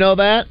now. Did you know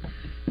that?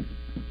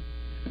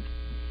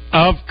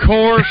 Of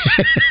course,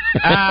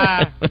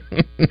 I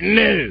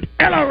knew.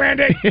 Hello,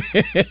 Randy.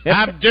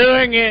 I'm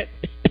doing it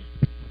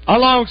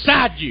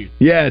alongside you.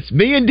 Yes,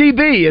 me and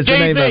DB is the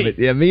name of it.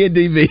 Yeah, me and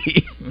DB.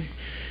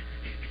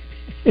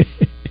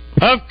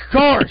 Of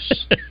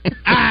course,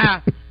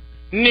 I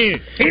knew.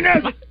 He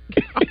knows it.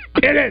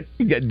 It is.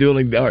 You got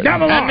dueling darts. I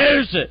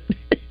knows it.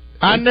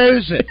 I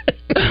knows it.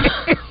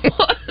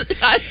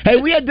 Hey,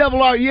 we had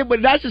double R. Yeah, but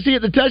nice to see you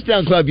at the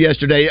Touchdown Club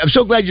yesterday. I'm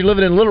so glad you're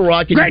living in Little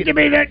Rock. Great to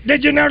be there.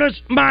 Did you notice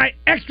my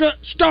extra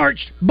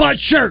starched buzz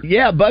shirt?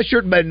 Yeah, buzz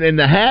shirt, but in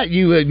the hat,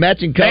 you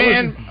matching colors.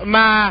 And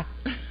my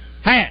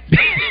hat.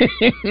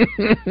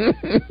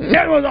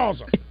 That was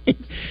awesome.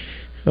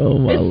 Oh,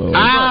 my Lord.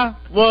 I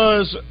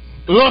was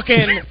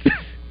looking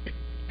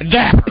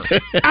dapper.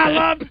 I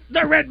loved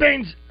the red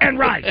beans and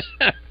rice.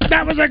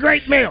 That was a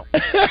great meal.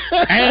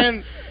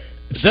 And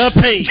the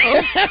pea.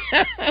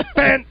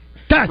 Fantastic.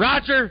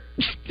 Roger,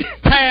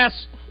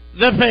 pass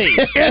the pea.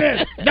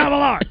 It is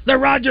double R, the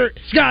Roger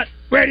Scott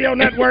Radio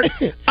Network.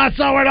 I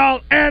saw it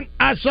all, and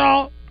I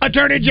saw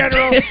Attorney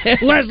General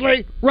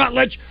Leslie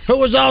Rutledge, who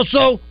was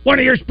also one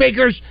of your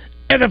speakers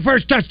in the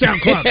first Touchdown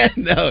Club.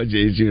 No,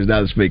 geez, she was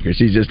not a speaker.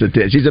 She's just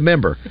she's a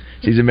member.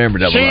 She's a member.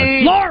 Double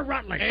R. Laura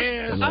Rutledge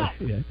is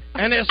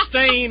an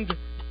esteemed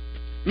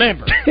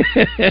member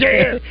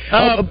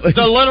of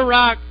the Little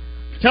Rock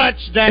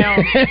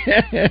Touchdown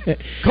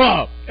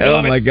Club.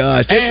 Oh my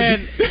gosh.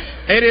 And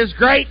it is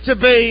great to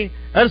be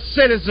a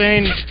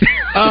citizen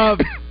of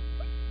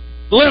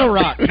Little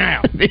Rock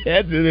now.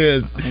 Yes, it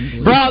is.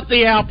 Brought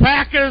the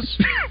alpacas,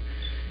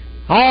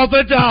 all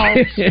the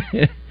dogs,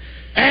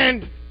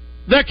 and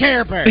the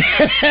Care Bear.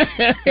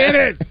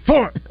 It is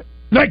for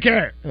the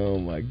Care. Oh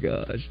my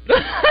gosh.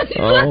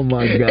 Oh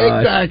my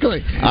gosh.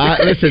 Exactly.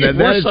 Listen,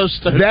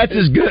 that's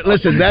as good.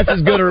 Listen, that's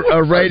as good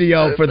a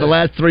radio for the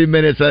last 3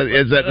 minutes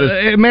as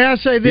that. May I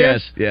say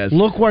this? Yes.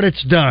 Look what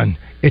it's done.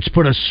 It's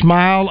put a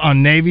smile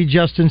on Navy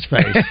Justin's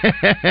face.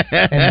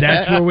 And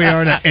that's where we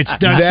are now. It's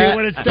done. See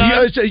what it's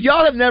done? So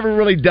y'all have never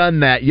really done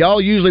that. Y'all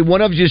usually,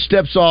 one of you just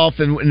steps off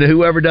and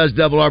whoever does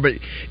double R, but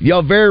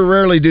y'all very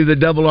rarely do the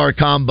double R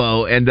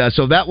combo. And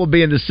so that will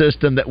be in the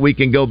system that we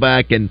can go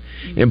back and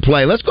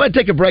play. Let's go ahead and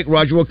take a break,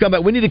 Roger. We'll come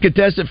back. We need a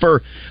contestant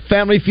for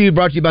Family Feud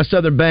brought to you by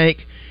Southern Bank.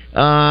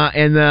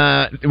 And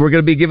we're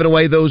going to be giving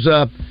away those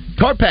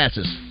card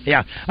passes.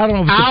 Yeah. I don't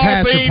know if it's a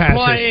pass or passes. I'll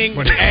be playing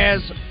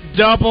as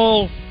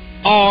double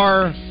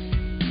R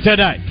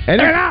today.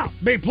 And I'll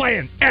be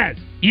playing as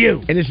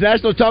you. And it's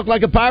National Talk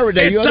Like a Pirate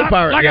Day. You're the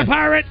pirate. Like a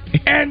pirate.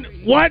 And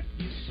what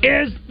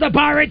is the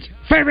pirate's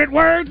favorite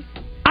word?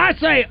 I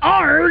say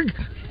arg.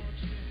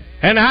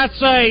 And I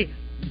say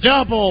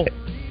double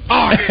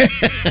R.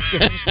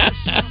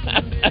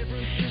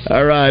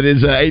 All right,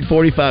 it's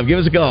 8:45. Give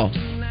us a call.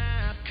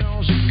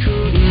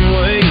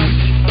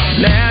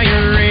 Now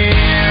you're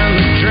in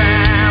the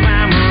drive.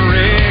 I'm a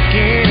wreck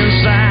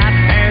inside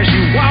as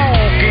you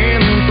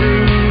walking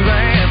through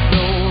that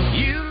door.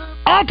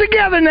 All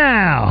together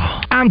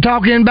now. I'm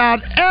talking about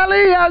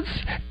Elias.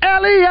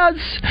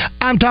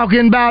 I'm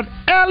talking about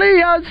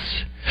Elias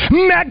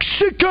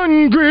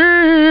Mexican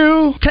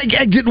Grill. Take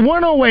exit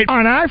 108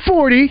 on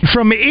I-40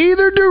 from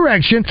either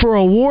direction for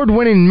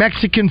award-winning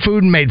Mexican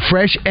food made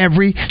fresh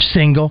every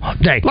single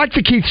day. Like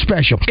the Keith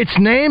Special. It's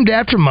named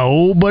after my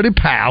old buddy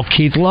pal,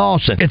 Keith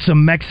Lawson. It's a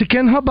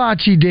Mexican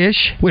hibachi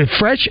dish with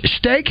fresh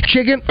steak,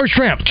 chicken, or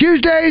shrimp.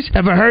 Tuesdays,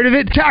 ever heard of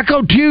it?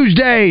 Taco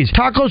Tuesdays.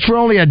 Tacos for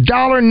only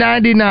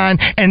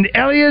 $1.99, and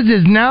Elias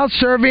is now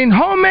serving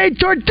homemade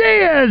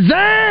tortillas,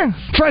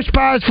 Fresh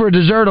pies for a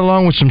dessert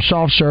along with some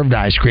soft-served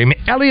ice cream.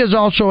 Elias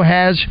also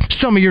has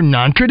some of your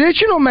non-traditional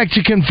traditional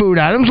Mexican food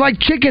items like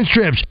chicken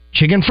strips,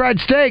 chicken fried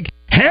steak,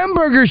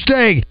 hamburger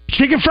steak,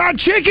 chicken fried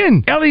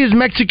chicken. Elia's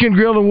Mexican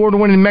Grill,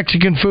 award-winning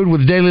Mexican food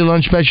with daily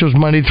lunch specials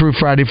Monday through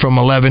Friday from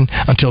 11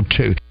 until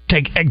 2.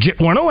 Take exit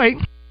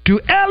 108 to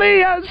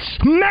Elia's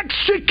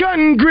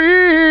Mexican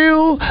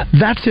Grill.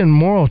 That's in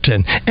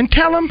Morrilton. And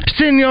tell them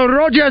Senor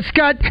Roger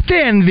Scott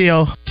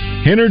Danville.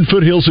 Hennard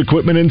Foothills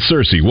Equipment in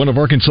Searcy, one of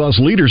Arkansas's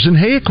leaders in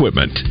hay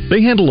equipment.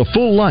 They handle a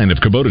full line of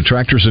Kubota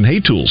tractors and hay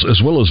tools,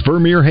 as well as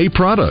Vermeer hay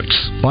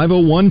products.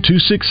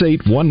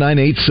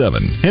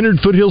 501-268-1987. Hennard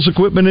Foothills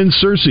Equipment in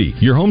Searcy,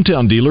 your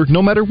hometown dealer,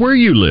 no matter where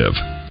you live.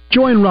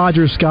 Join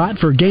Roger Scott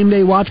for game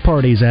day watch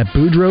parties at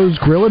Boudreaux's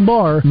Grill and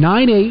Bar,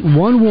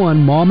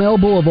 9811 Maumelle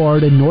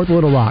Boulevard in North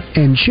Little Rock,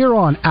 and cheer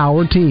on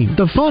our team.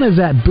 The fun is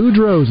at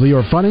Boudreaux's,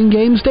 your fun and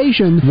game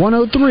station,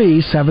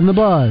 103.7 The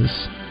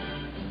Buzz.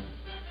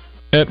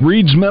 At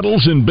Reed's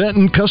Metals in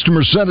Benton,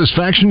 customer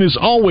satisfaction is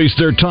always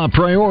their top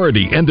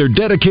priority, and they're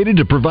dedicated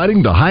to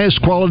providing the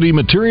highest quality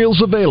materials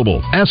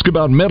available. Ask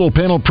about metal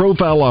panel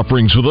profile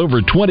offerings with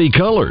over 20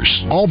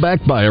 colors, all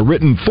backed by a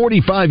written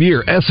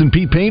 45-year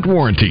S&P paint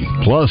warranty.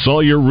 Plus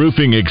all your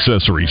roofing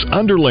accessories,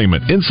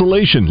 underlayment,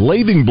 insulation,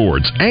 lathing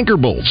boards, anchor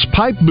bolts,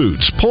 pipe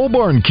boots, pole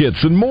barn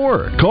kits, and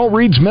more. Call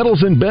Reed's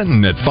Metals in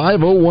Benton at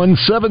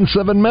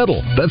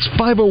 501-77-METAL. That's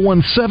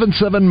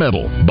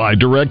 501-77-METAL. Buy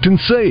direct and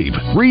save.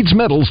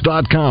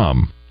 ReedsMetals.com.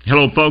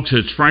 Hello, folks.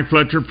 It's Frank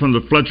Fletcher from the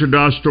Fletcher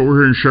Dodge store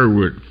here in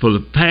Sherwood. For the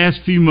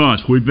past few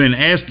months, we've been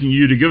asking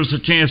you to give us a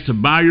chance to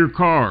buy your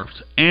cars,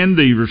 and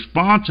the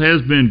response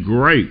has been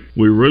great.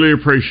 We really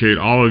appreciate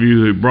all of you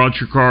who brought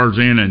your cars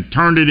in and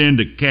turned it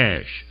into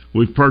cash.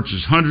 We've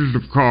purchased hundreds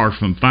of cars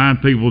from fine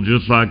people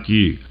just like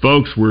you.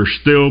 Folks, we're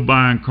still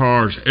buying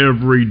cars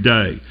every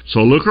day.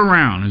 So look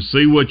around and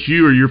see what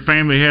you or your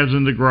family has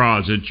in the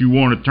garage that you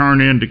want to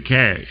turn into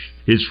cash.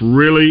 It's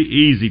really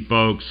easy,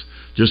 folks.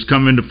 Just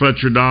come into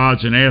Fletcher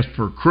Dodge and ask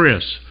for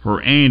Chris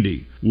or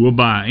Andy. We'll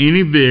buy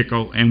any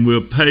vehicle and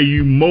we'll pay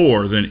you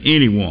more than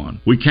anyone.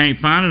 We can't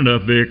find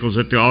enough vehicles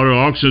at the auto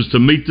auctions to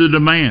meet the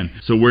demand,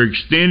 so we're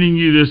extending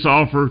you this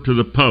offer to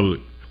the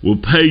public.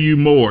 We'll pay you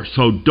more,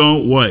 so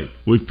don't wait.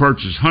 We've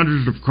purchased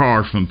hundreds of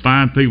cars from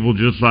fine people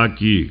just like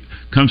you.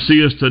 Come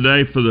see us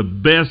today for the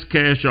best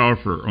cash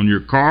offer on your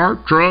car,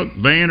 truck,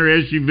 van, or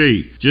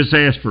SUV. Just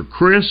ask for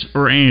Chris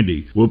or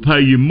Andy. We'll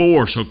pay you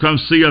more, so come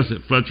see us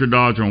at Fletcher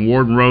Dodge on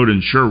Warden Road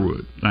in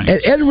Sherwood. Thanks.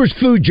 At Edwards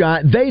Food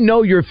Giant, they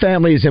know your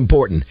family is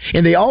important,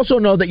 and they also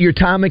know that your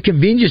time and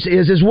convenience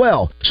is as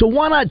well. So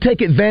why not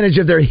take advantage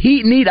of their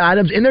heat and eat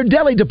items in their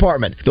deli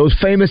department? Those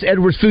famous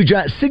Edwards Food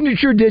Giant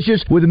signature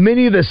dishes with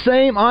many of the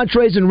same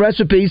entrees and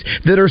recipes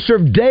that are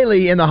served daily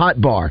in the hot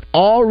bar,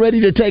 all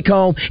ready to take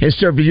home and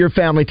serve to your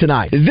family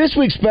tonight. This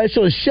week's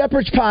special is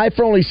shepherd's pie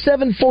for only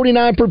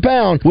 $7.49 per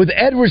pound, with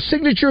Edwards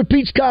signature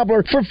peach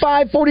cobbler for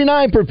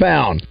 $5.49 per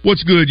pound.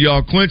 What's good,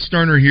 y'all? Clint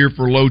Sterner here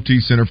for Low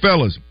T Center.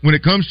 Fellas, when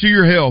it comes to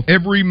your health,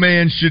 every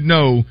man should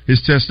know his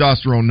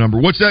testosterone number.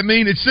 What's that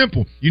mean? It's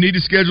simple. You need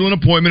to schedule an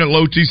appointment at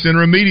Low T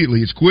Center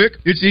immediately. It's quick,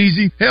 it's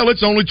easy. Hell,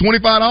 it's only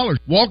 $25.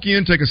 Walk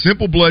in, take a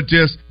simple blood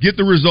test, get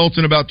the results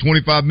in about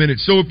 25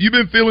 minutes. So if you've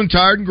been feeling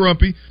tired and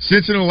grumpy,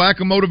 sensing a lack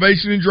of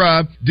motivation and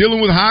drive,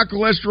 dealing with high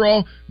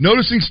cholesterol,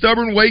 noticing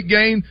stubborn weight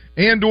gain,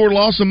 and or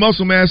loss of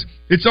muscle mass,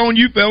 it's on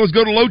you, fellas.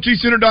 Go to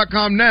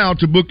lowtcenter.com now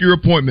to book your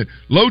appointment.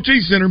 Low T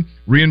Center,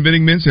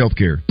 reinventing men's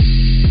healthcare.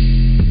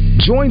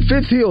 Join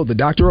Fitz Hill, the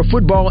Doctor of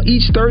Football,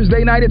 each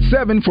Thursday night at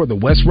 7 for the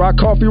West Rock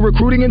Coffee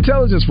Recruiting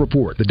Intelligence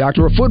Report. The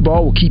Doctor of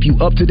Football will keep you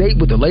up to date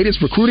with the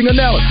latest recruiting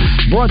analysis.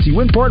 Brought to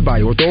you in part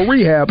by Ortho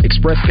Rehab,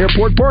 Express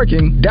Airport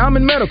Parking,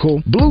 Diamond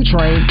Medical, Blue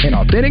Train, and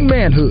Authentic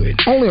Manhood.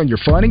 Only on your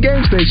fun and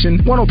game station,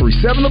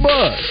 103.7 The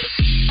Buzz.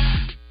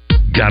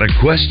 Got a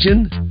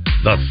question?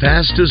 The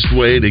fastest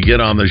way to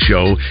get on the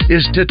show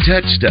is to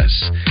text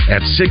us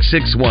at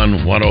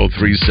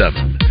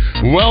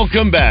 661-1037.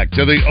 Welcome back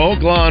to the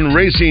Oaklawn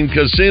Racing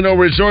Casino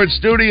Resort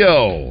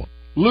Studio.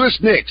 Lewis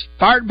Nix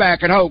fired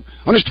back at Hope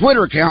on his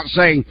Twitter account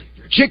saying,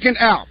 "Chicken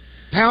out,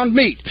 pound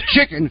meat,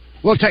 chicken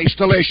will taste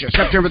delicious.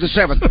 September the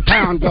 7th,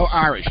 pound go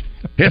Irish."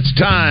 It's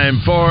time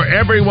for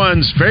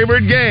everyone's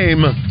favorite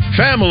game,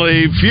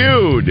 Family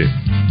Feud.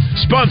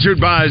 Sponsored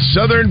by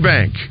Southern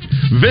Bank.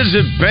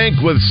 Visit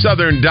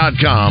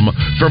bankwithsouthern.com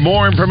for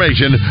more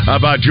information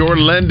about your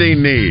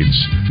lending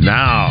needs.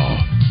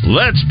 Now,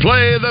 let's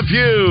play the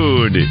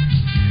feud.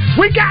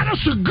 We got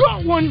us a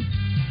good one.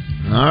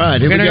 All right,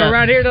 we're going to go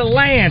right here to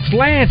Lance.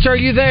 Lance, are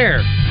you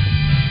there?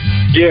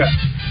 Yeah.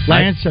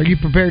 Lance, are you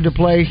prepared to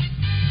play?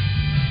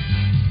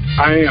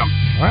 I am.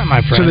 All right,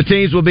 my friend. So the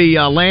teams will be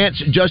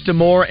Lance, Justin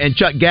Moore, and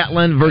Chuck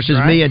Gatlin versus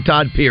me and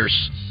Todd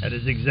Pierce. That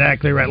is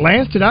exactly right.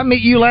 Lance, did I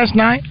meet you last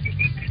night?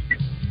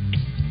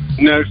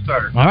 No,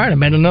 sir. All right, I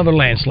met another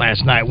Lance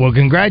last night. Well,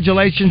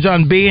 congratulations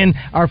on being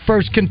our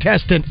first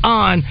contestant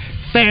on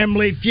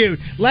Family Feud.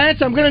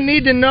 Lance, I'm going to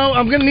need to know,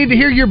 I'm going to need to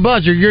hear your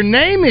buzzer. Your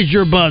name is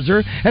your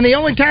buzzer, and the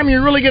only time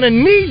you're really going to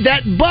need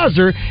that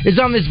buzzer is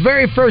on this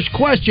very first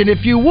question.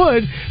 If you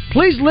would,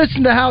 please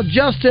listen to how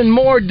Justin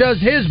Moore does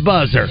his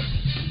buzzer.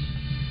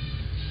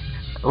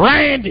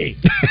 Randy.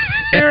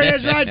 There it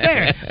is right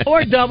there.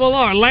 Or double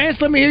R. Lance,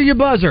 let me hear your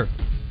buzzer.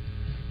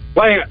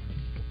 Lance.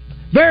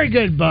 Very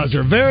good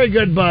buzzer. Very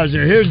good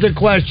buzzer. Here's the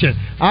question.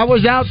 I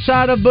was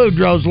outside of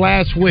Boudreaux's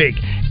last week,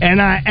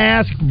 and I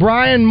asked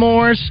Brian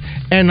Morris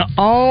and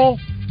all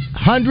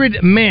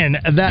 100 men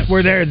that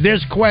were there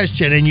this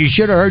question, and you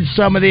should have heard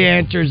some of the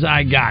answers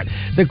I got.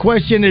 The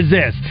question is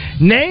this.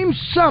 Name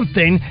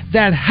something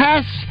that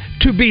has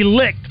to be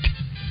licked.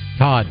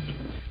 Todd.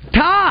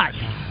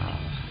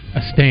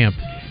 A stamp.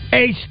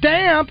 A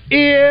stamp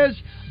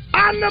is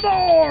on the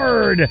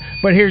board.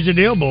 But here's the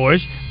deal,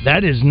 boys.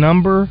 That is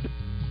number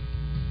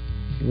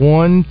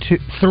 1, 2,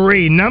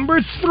 3.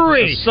 Number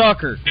 3. A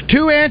sucker.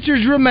 2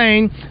 answers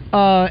remain,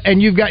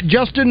 and you've got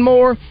Justin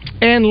Moore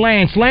and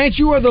Lance. Lance,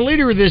 you are the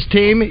leader of this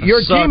team.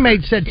 Your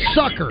teammate said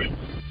sucker.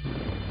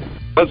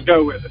 Let's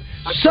go with it.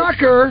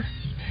 Sucker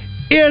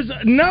is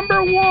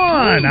number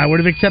 1. I would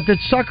have accepted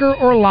sucker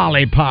or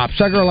lollipop.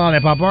 Sucker or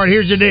lollipop. All right,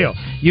 here's the deal.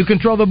 You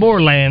control the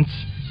board, Lance.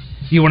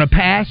 You want to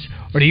pass,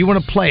 or do you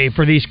want to play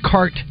for these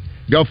cart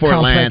Go for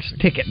complex it, Lance.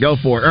 tickets? Go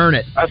for it. Earn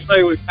it. I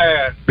say we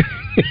pass.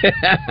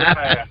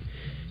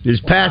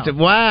 Just pass it.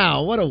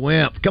 Wow, what a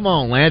wimp. Come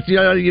on, Lance. You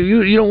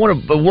don't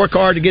want to work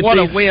hard to get What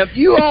these. a wimp.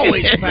 You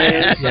always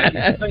pass.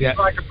 Seems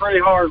like a pretty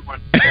hard one.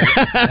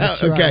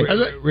 Okay.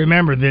 Right.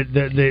 Remember,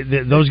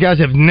 those guys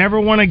have never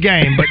won a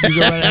game, but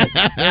you go right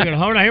ahead.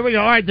 Hold on, here we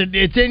go. All right,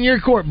 it's in your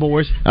court,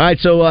 boys. All right,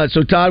 so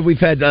Todd, we've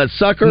had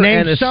sucker Name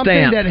and a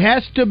something stamp. that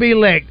has to be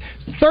licked.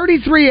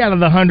 33 out of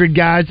the 100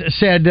 guys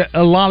said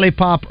a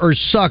lollipop or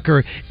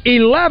sucker.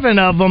 11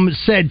 of them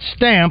said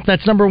stamp.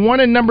 That's number 1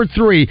 and number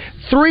 3.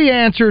 3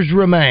 answers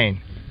remain.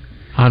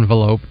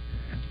 Envelope.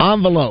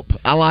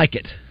 I like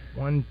it.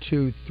 1,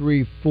 2,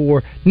 3,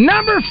 4.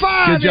 Number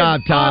 5. Good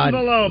job, Todd.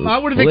 Envelope. I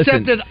would have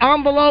accepted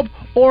envelope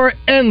or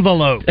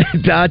envelope.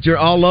 Todd, you're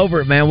all over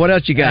it, man. What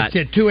else you got?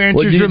 That's it. 2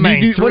 answers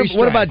remain.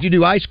 What about you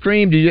do ice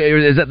cream?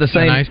 Is that the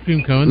same? An ice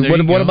cream cone.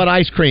 What about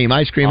ice cream?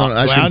 Ice cream on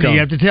ice cream cone. You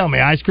have to tell me.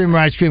 Ice cream or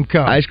ice cream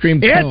cone? Ice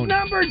cream cone. It's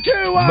number 2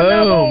 on the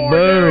board.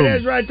 Boom. There it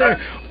is right there.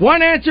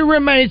 1 answer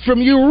remains from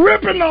you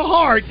ripping the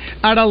heart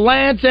out of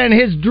Lance and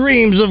his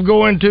dreams of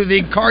going to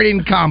the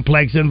karting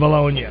complex in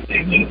Bologna. What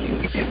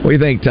do you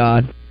think,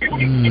 Todd?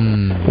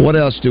 What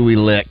else do we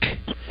lick?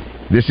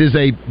 This is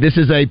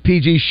a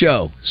PG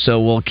show,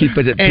 so we'll keep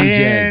it at PG.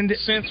 And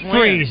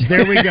freeze.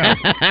 There we go.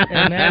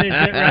 And that is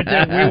it right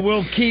there. We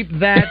will keep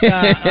that.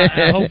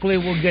 Hopefully,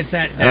 we'll get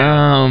that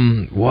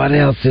down. What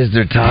else is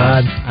there,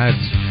 Todd?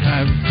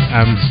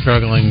 I'm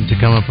struggling to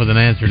come up with an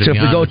answer. So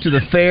if we go to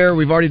the fair,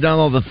 we've already done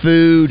all the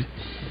food.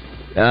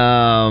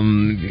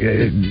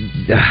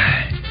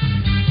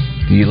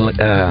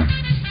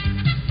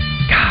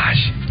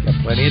 Gosh, got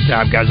plenty of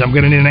time, guys. I'm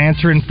going to need an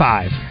answer in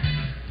 5,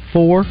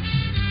 4, 3.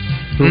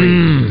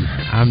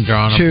 I'm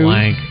drawing 2, a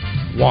blank.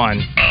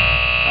 1.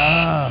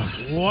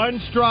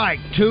 1 strike.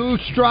 2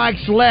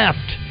 strikes left.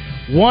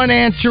 1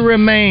 answer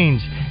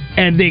remains.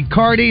 And the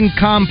karting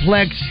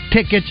complex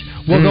tickets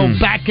will go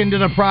back into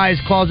the prize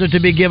closet to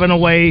be given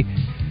away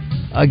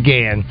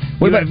again.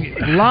 What about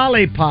What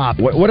lollipop,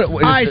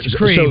 ice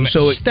cream,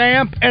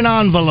 stamp, and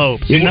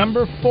envelope?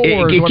 Number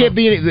 4. It can't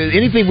be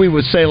anything we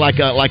would say like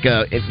a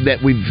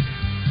that we've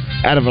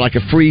out of like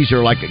a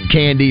freezer, like a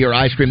candy or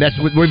ice cream. That's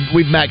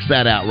we've maxed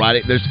that out,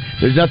 right? There's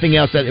nothing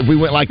else that if we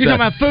went like you're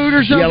talking about food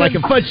or something. Yeah, like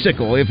a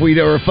fudgesicle. If we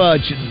were a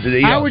fudge,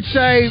 I would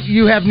say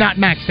you have not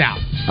maxed out.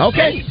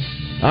 Okay.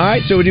 All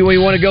right. So do you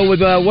want to go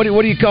with what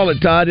do you call it,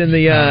 Todd? In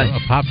the a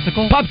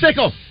popsicle.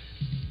 Popsicle.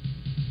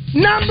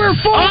 Number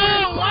 4.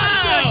 Oh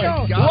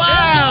wow!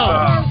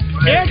 Wow!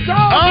 It's over.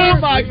 Oh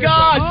my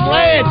gosh,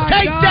 Lance,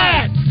 take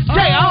that!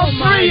 Take all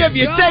 3 of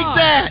you. God. Take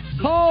that!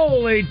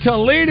 Holy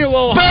Toledo,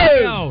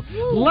 Ohio!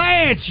 Boom.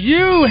 Lance,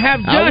 you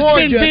have just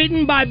been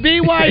beaten by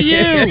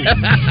BYU.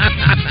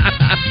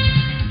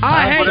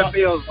 That's what it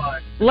feels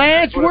like.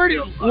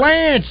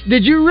 Lance,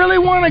 did you really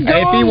want to go?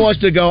 If he wants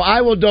to go,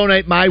 I will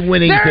donate my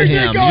winnings to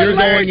him. You're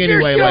going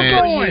anyway,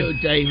 Lance. Going.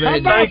 David. How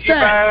about Thank you,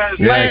 that?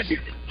 guys. Lance,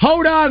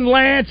 hold on,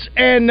 Lance,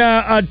 and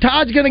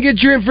Todd's going to get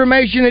your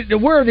information.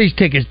 Where are these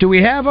tickets? Do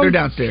we have them? They're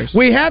downstairs.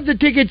 We have the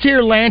tickets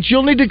here, Lance.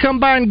 You'll need to come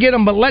by and get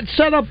them, but let's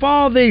set up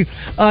all the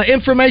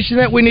information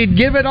that we need.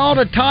 Give it all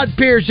to Todd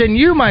Pierce, and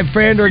you, my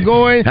friend, are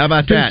going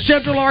to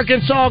Central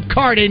Arkansas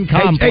Karting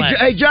Complex.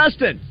 Hey,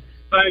 Justin.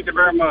 Thank you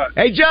very much.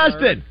 Hey,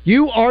 Justin.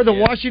 You are the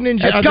Washington...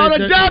 It's called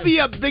a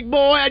W, big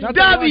boy. A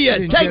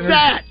W. Take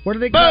that. What are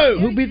they called?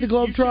 Who beat the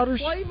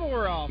Globetrotters?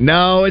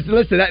 No,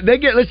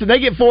 they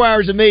get 4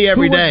 hours of me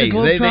every day. Who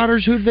was the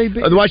Globetrotters? Who did they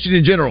beat? The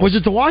Washington Generals. Was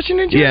it the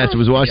Washington Generals? Yes, it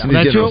was Washington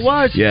That's Generals. who it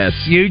was. Yes.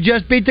 You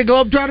just beat the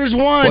Globetrotters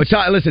once.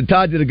 Well,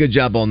 Todd did a good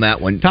job on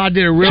that one. Todd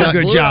did a real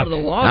good job.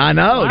 I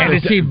know.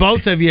 And to see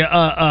both of you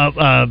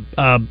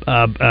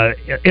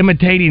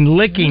imitating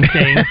licking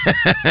things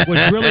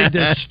was really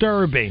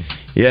disturbing.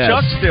 Yes.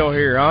 Chuck's still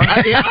here, huh?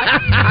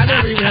 I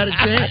never even had a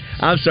chance.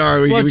 I'm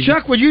sorry. Well,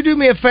 Chuck, would you do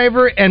me a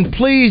favor and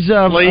please,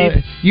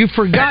 you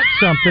forgot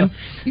something.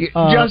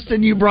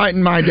 Justin, you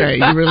brighten my day.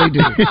 You really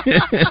do.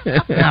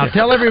 Now,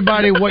 tell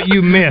everybody what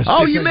you missed.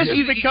 Oh, you missed.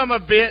 You've become a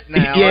bit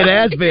now. Yeah, it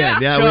has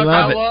been. Yeah, Chuck, we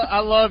love it. I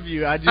love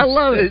you. I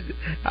love it.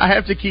 I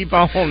have to keep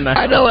on now.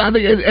 I know. I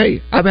think.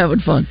 Hey, I'm having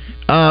fun.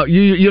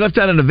 You left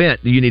out an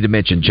event you need to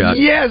mention, Chuck.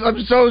 Yes,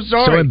 I'm so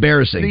sorry. So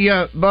embarrassing.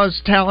 The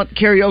Buzz Talent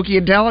Karaoke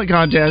and Talent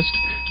Contest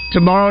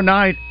tomorrow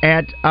night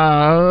at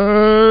Buskers.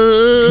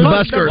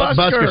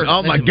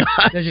 Oh my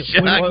God!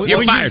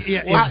 You're fired.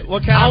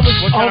 What kind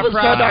of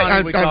prize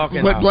are we talking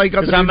about?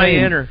 Because I may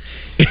enter.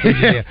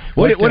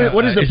 What is the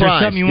prize? Is there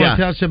something you want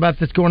to tell us about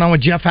that's going on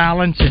with Jeff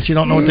Allen since you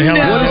don't know what the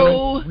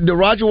hell? No,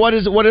 Roger. What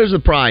is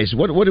the prize?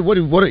 What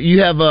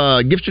you have?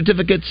 Gift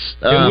certificates.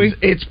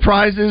 It's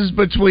prizes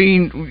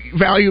between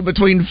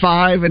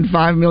 $5 and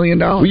 $5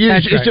 million.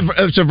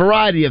 It's a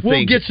variety of things.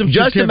 We'll get some.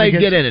 Justin may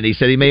get in it. He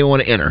said he may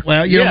want to enter.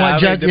 Well, you know what,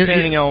 Justin?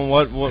 Depending on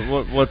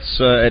what's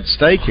at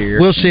stake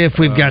here. We'll see if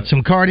we've got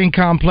some karting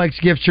complex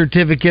gift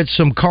certificates,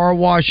 some car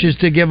washes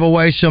to give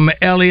away, some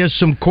Elias,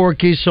 some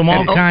Corkies, some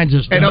all kinds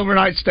of stuff. An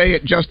overnight stay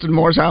at Justin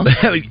Moore's house.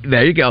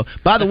 There you go.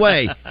 By the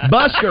way,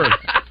 Busker,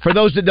 for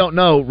those that don't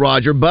know,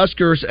 Roger,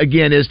 Buskers,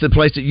 again, is the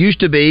place that used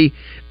to be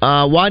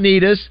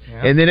Juanita's,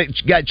 and then it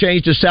got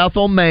changed to South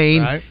on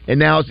Main, and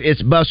now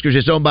it's Buskers.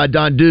 It's owned by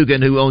Don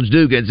Dugan, who owns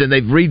Dugan's, and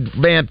they've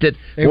revamped it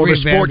more of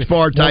a sports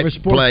bar type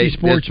place.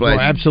 Sports bar,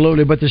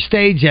 absolutely. But the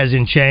stage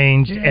hasn't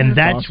changed, and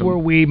that's awesome. Where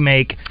we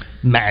make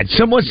magic.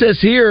 Someone says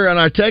here on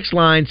our text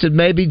line, said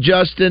maybe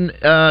Justin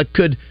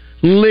could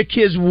lick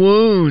his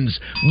wounds.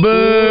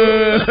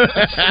 Boo!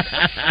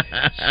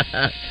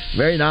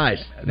 Very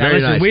nice.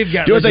 Very nice. We've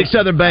got. Do you thank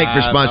Southern Bank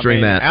for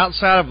sponsoring that?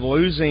 Outside of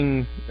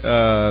losing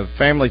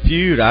Family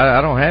Feud,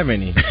 I don't have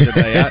any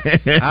today.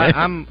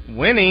 I'm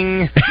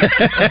winning.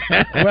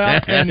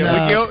 Well, and,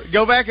 we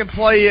go back and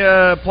play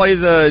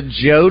the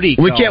Jody.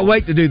 We can't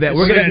wait to do that.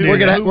 We're gonna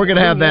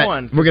have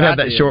that. We're gonna have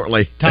that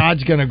shortly.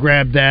 Todd's gonna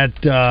grab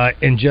that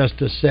in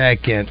just a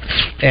second,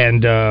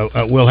 and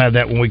we'll have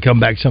that when we come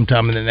back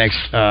sometime in the next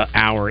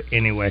hour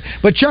anyway.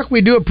 But Chuck,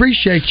 we do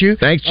appreciate you.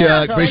 Thanks,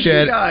 Chuck.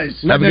 Appreciate it.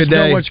 Guys. Have a good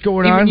day. Know what's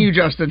going Even on? you,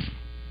 Justin.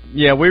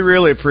 Yeah, we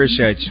really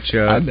appreciate you,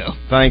 Chuck. I know.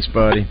 Thanks,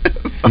 buddy.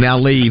 Now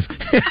leave.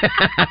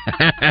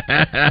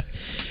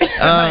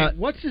 Hey,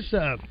 what's this?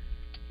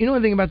 You know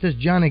anything about this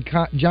Johnny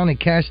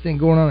Cash thing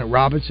going on at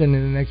Robinson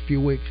in the next few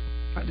weeks?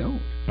 I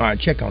don't. All right,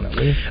 check on that,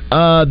 will you?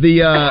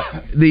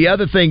 The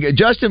other thing,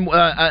 Justin,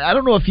 I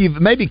don't know if you've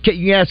maybe you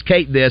can ask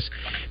Kate this.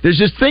 There's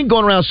this thing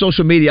going around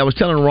social media. I was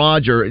telling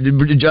Roger,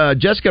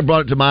 Jessica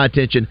brought it to my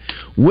attention.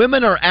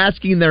 Women are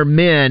asking their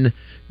men,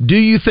 "Do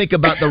you think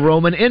about the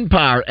Roman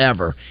Empire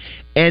ever?"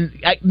 And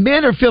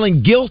men are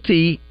feeling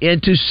guilty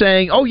into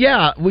saying, "Oh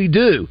yeah, we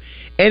do,"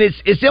 and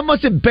it's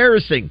almost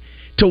embarrassing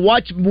to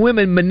watch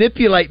women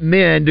manipulate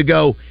men to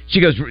go. She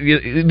goes,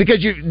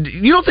 because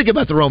you don't think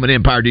about the Roman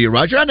Empire, do you,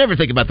 Roger? I never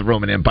think about the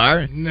Roman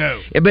Empire.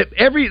 No. But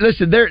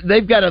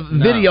they've got a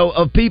video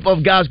of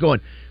guys going,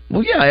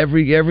 well, yeah,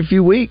 every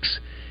few weeks.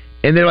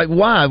 And they're like,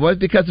 why? Well,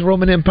 because the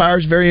Roman Empire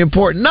is very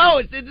important. No,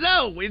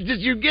 it's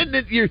just you're getting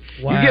it. You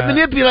get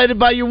manipulated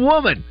by your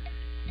woman.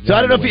 So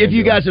I don't know if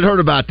you guys had heard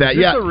about that.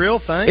 It's a real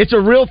thing. It's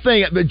a real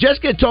thing. But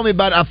Jessica told me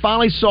about it. I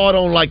finally saw it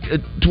on like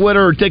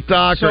Twitter or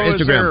TikTok or Instagram.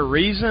 So is there a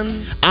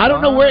reason? I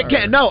don't know where it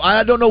came. No,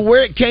 I don't know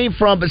where it came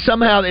from. But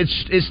somehow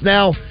it's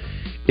now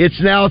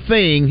a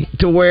thing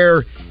to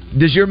where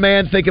does your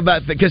man think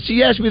about? Because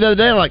she asked me the other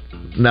day, I'm like,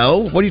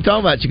 no. What are you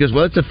talking about? She goes,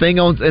 well, it's a thing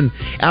on. And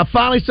I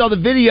finally saw the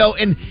video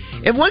and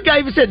one guy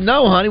even said,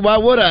 no, honey, why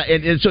would I?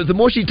 And so the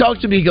more she talks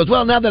to me, he goes,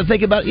 well, now that I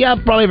think about it, yeah,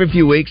 probably every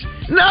few weeks.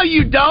 No,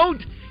 you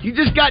don't. You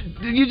just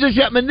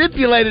got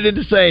manipulated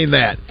into saying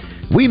that.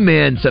 We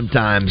men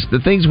sometimes, the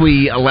things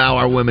we allow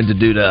our women to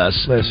do to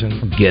us.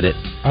 Listen, get it.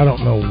 I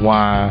don't know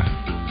why,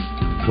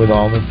 with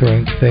all the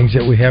things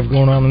that we have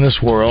going on in this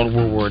world,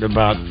 we're worried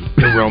about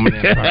the Roman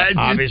Empire.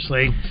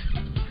 Obviously.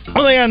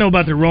 Only thing I know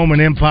about the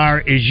Roman Empire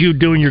is you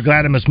doing your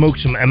Gladimus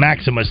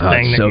Maximus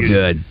thing. It's so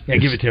good. Yeah,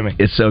 give it to me.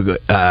 It's so good.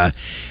 I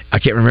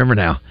can't remember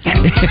now.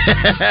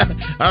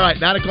 All right,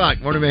 9 o'clock.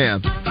 Morning,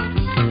 man.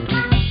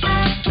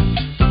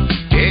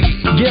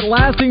 Get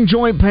lasting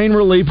joint pain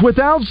relief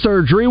without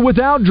surgery,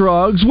 without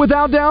drugs,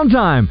 without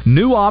downtime.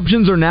 New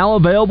options are now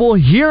available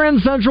here in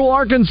Central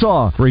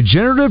Arkansas.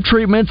 Regenerative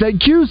treatments at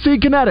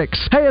QC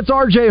Kinetics. Hey, it's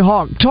RJ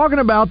Hawk talking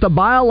about the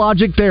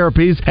biologic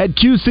therapies at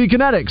QC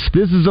Kinetics.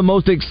 This is the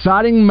most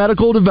exciting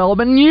medical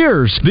development in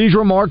years. These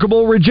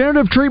remarkable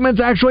regenerative treatments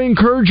actually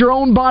encourage your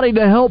own body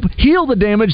to help heal the damage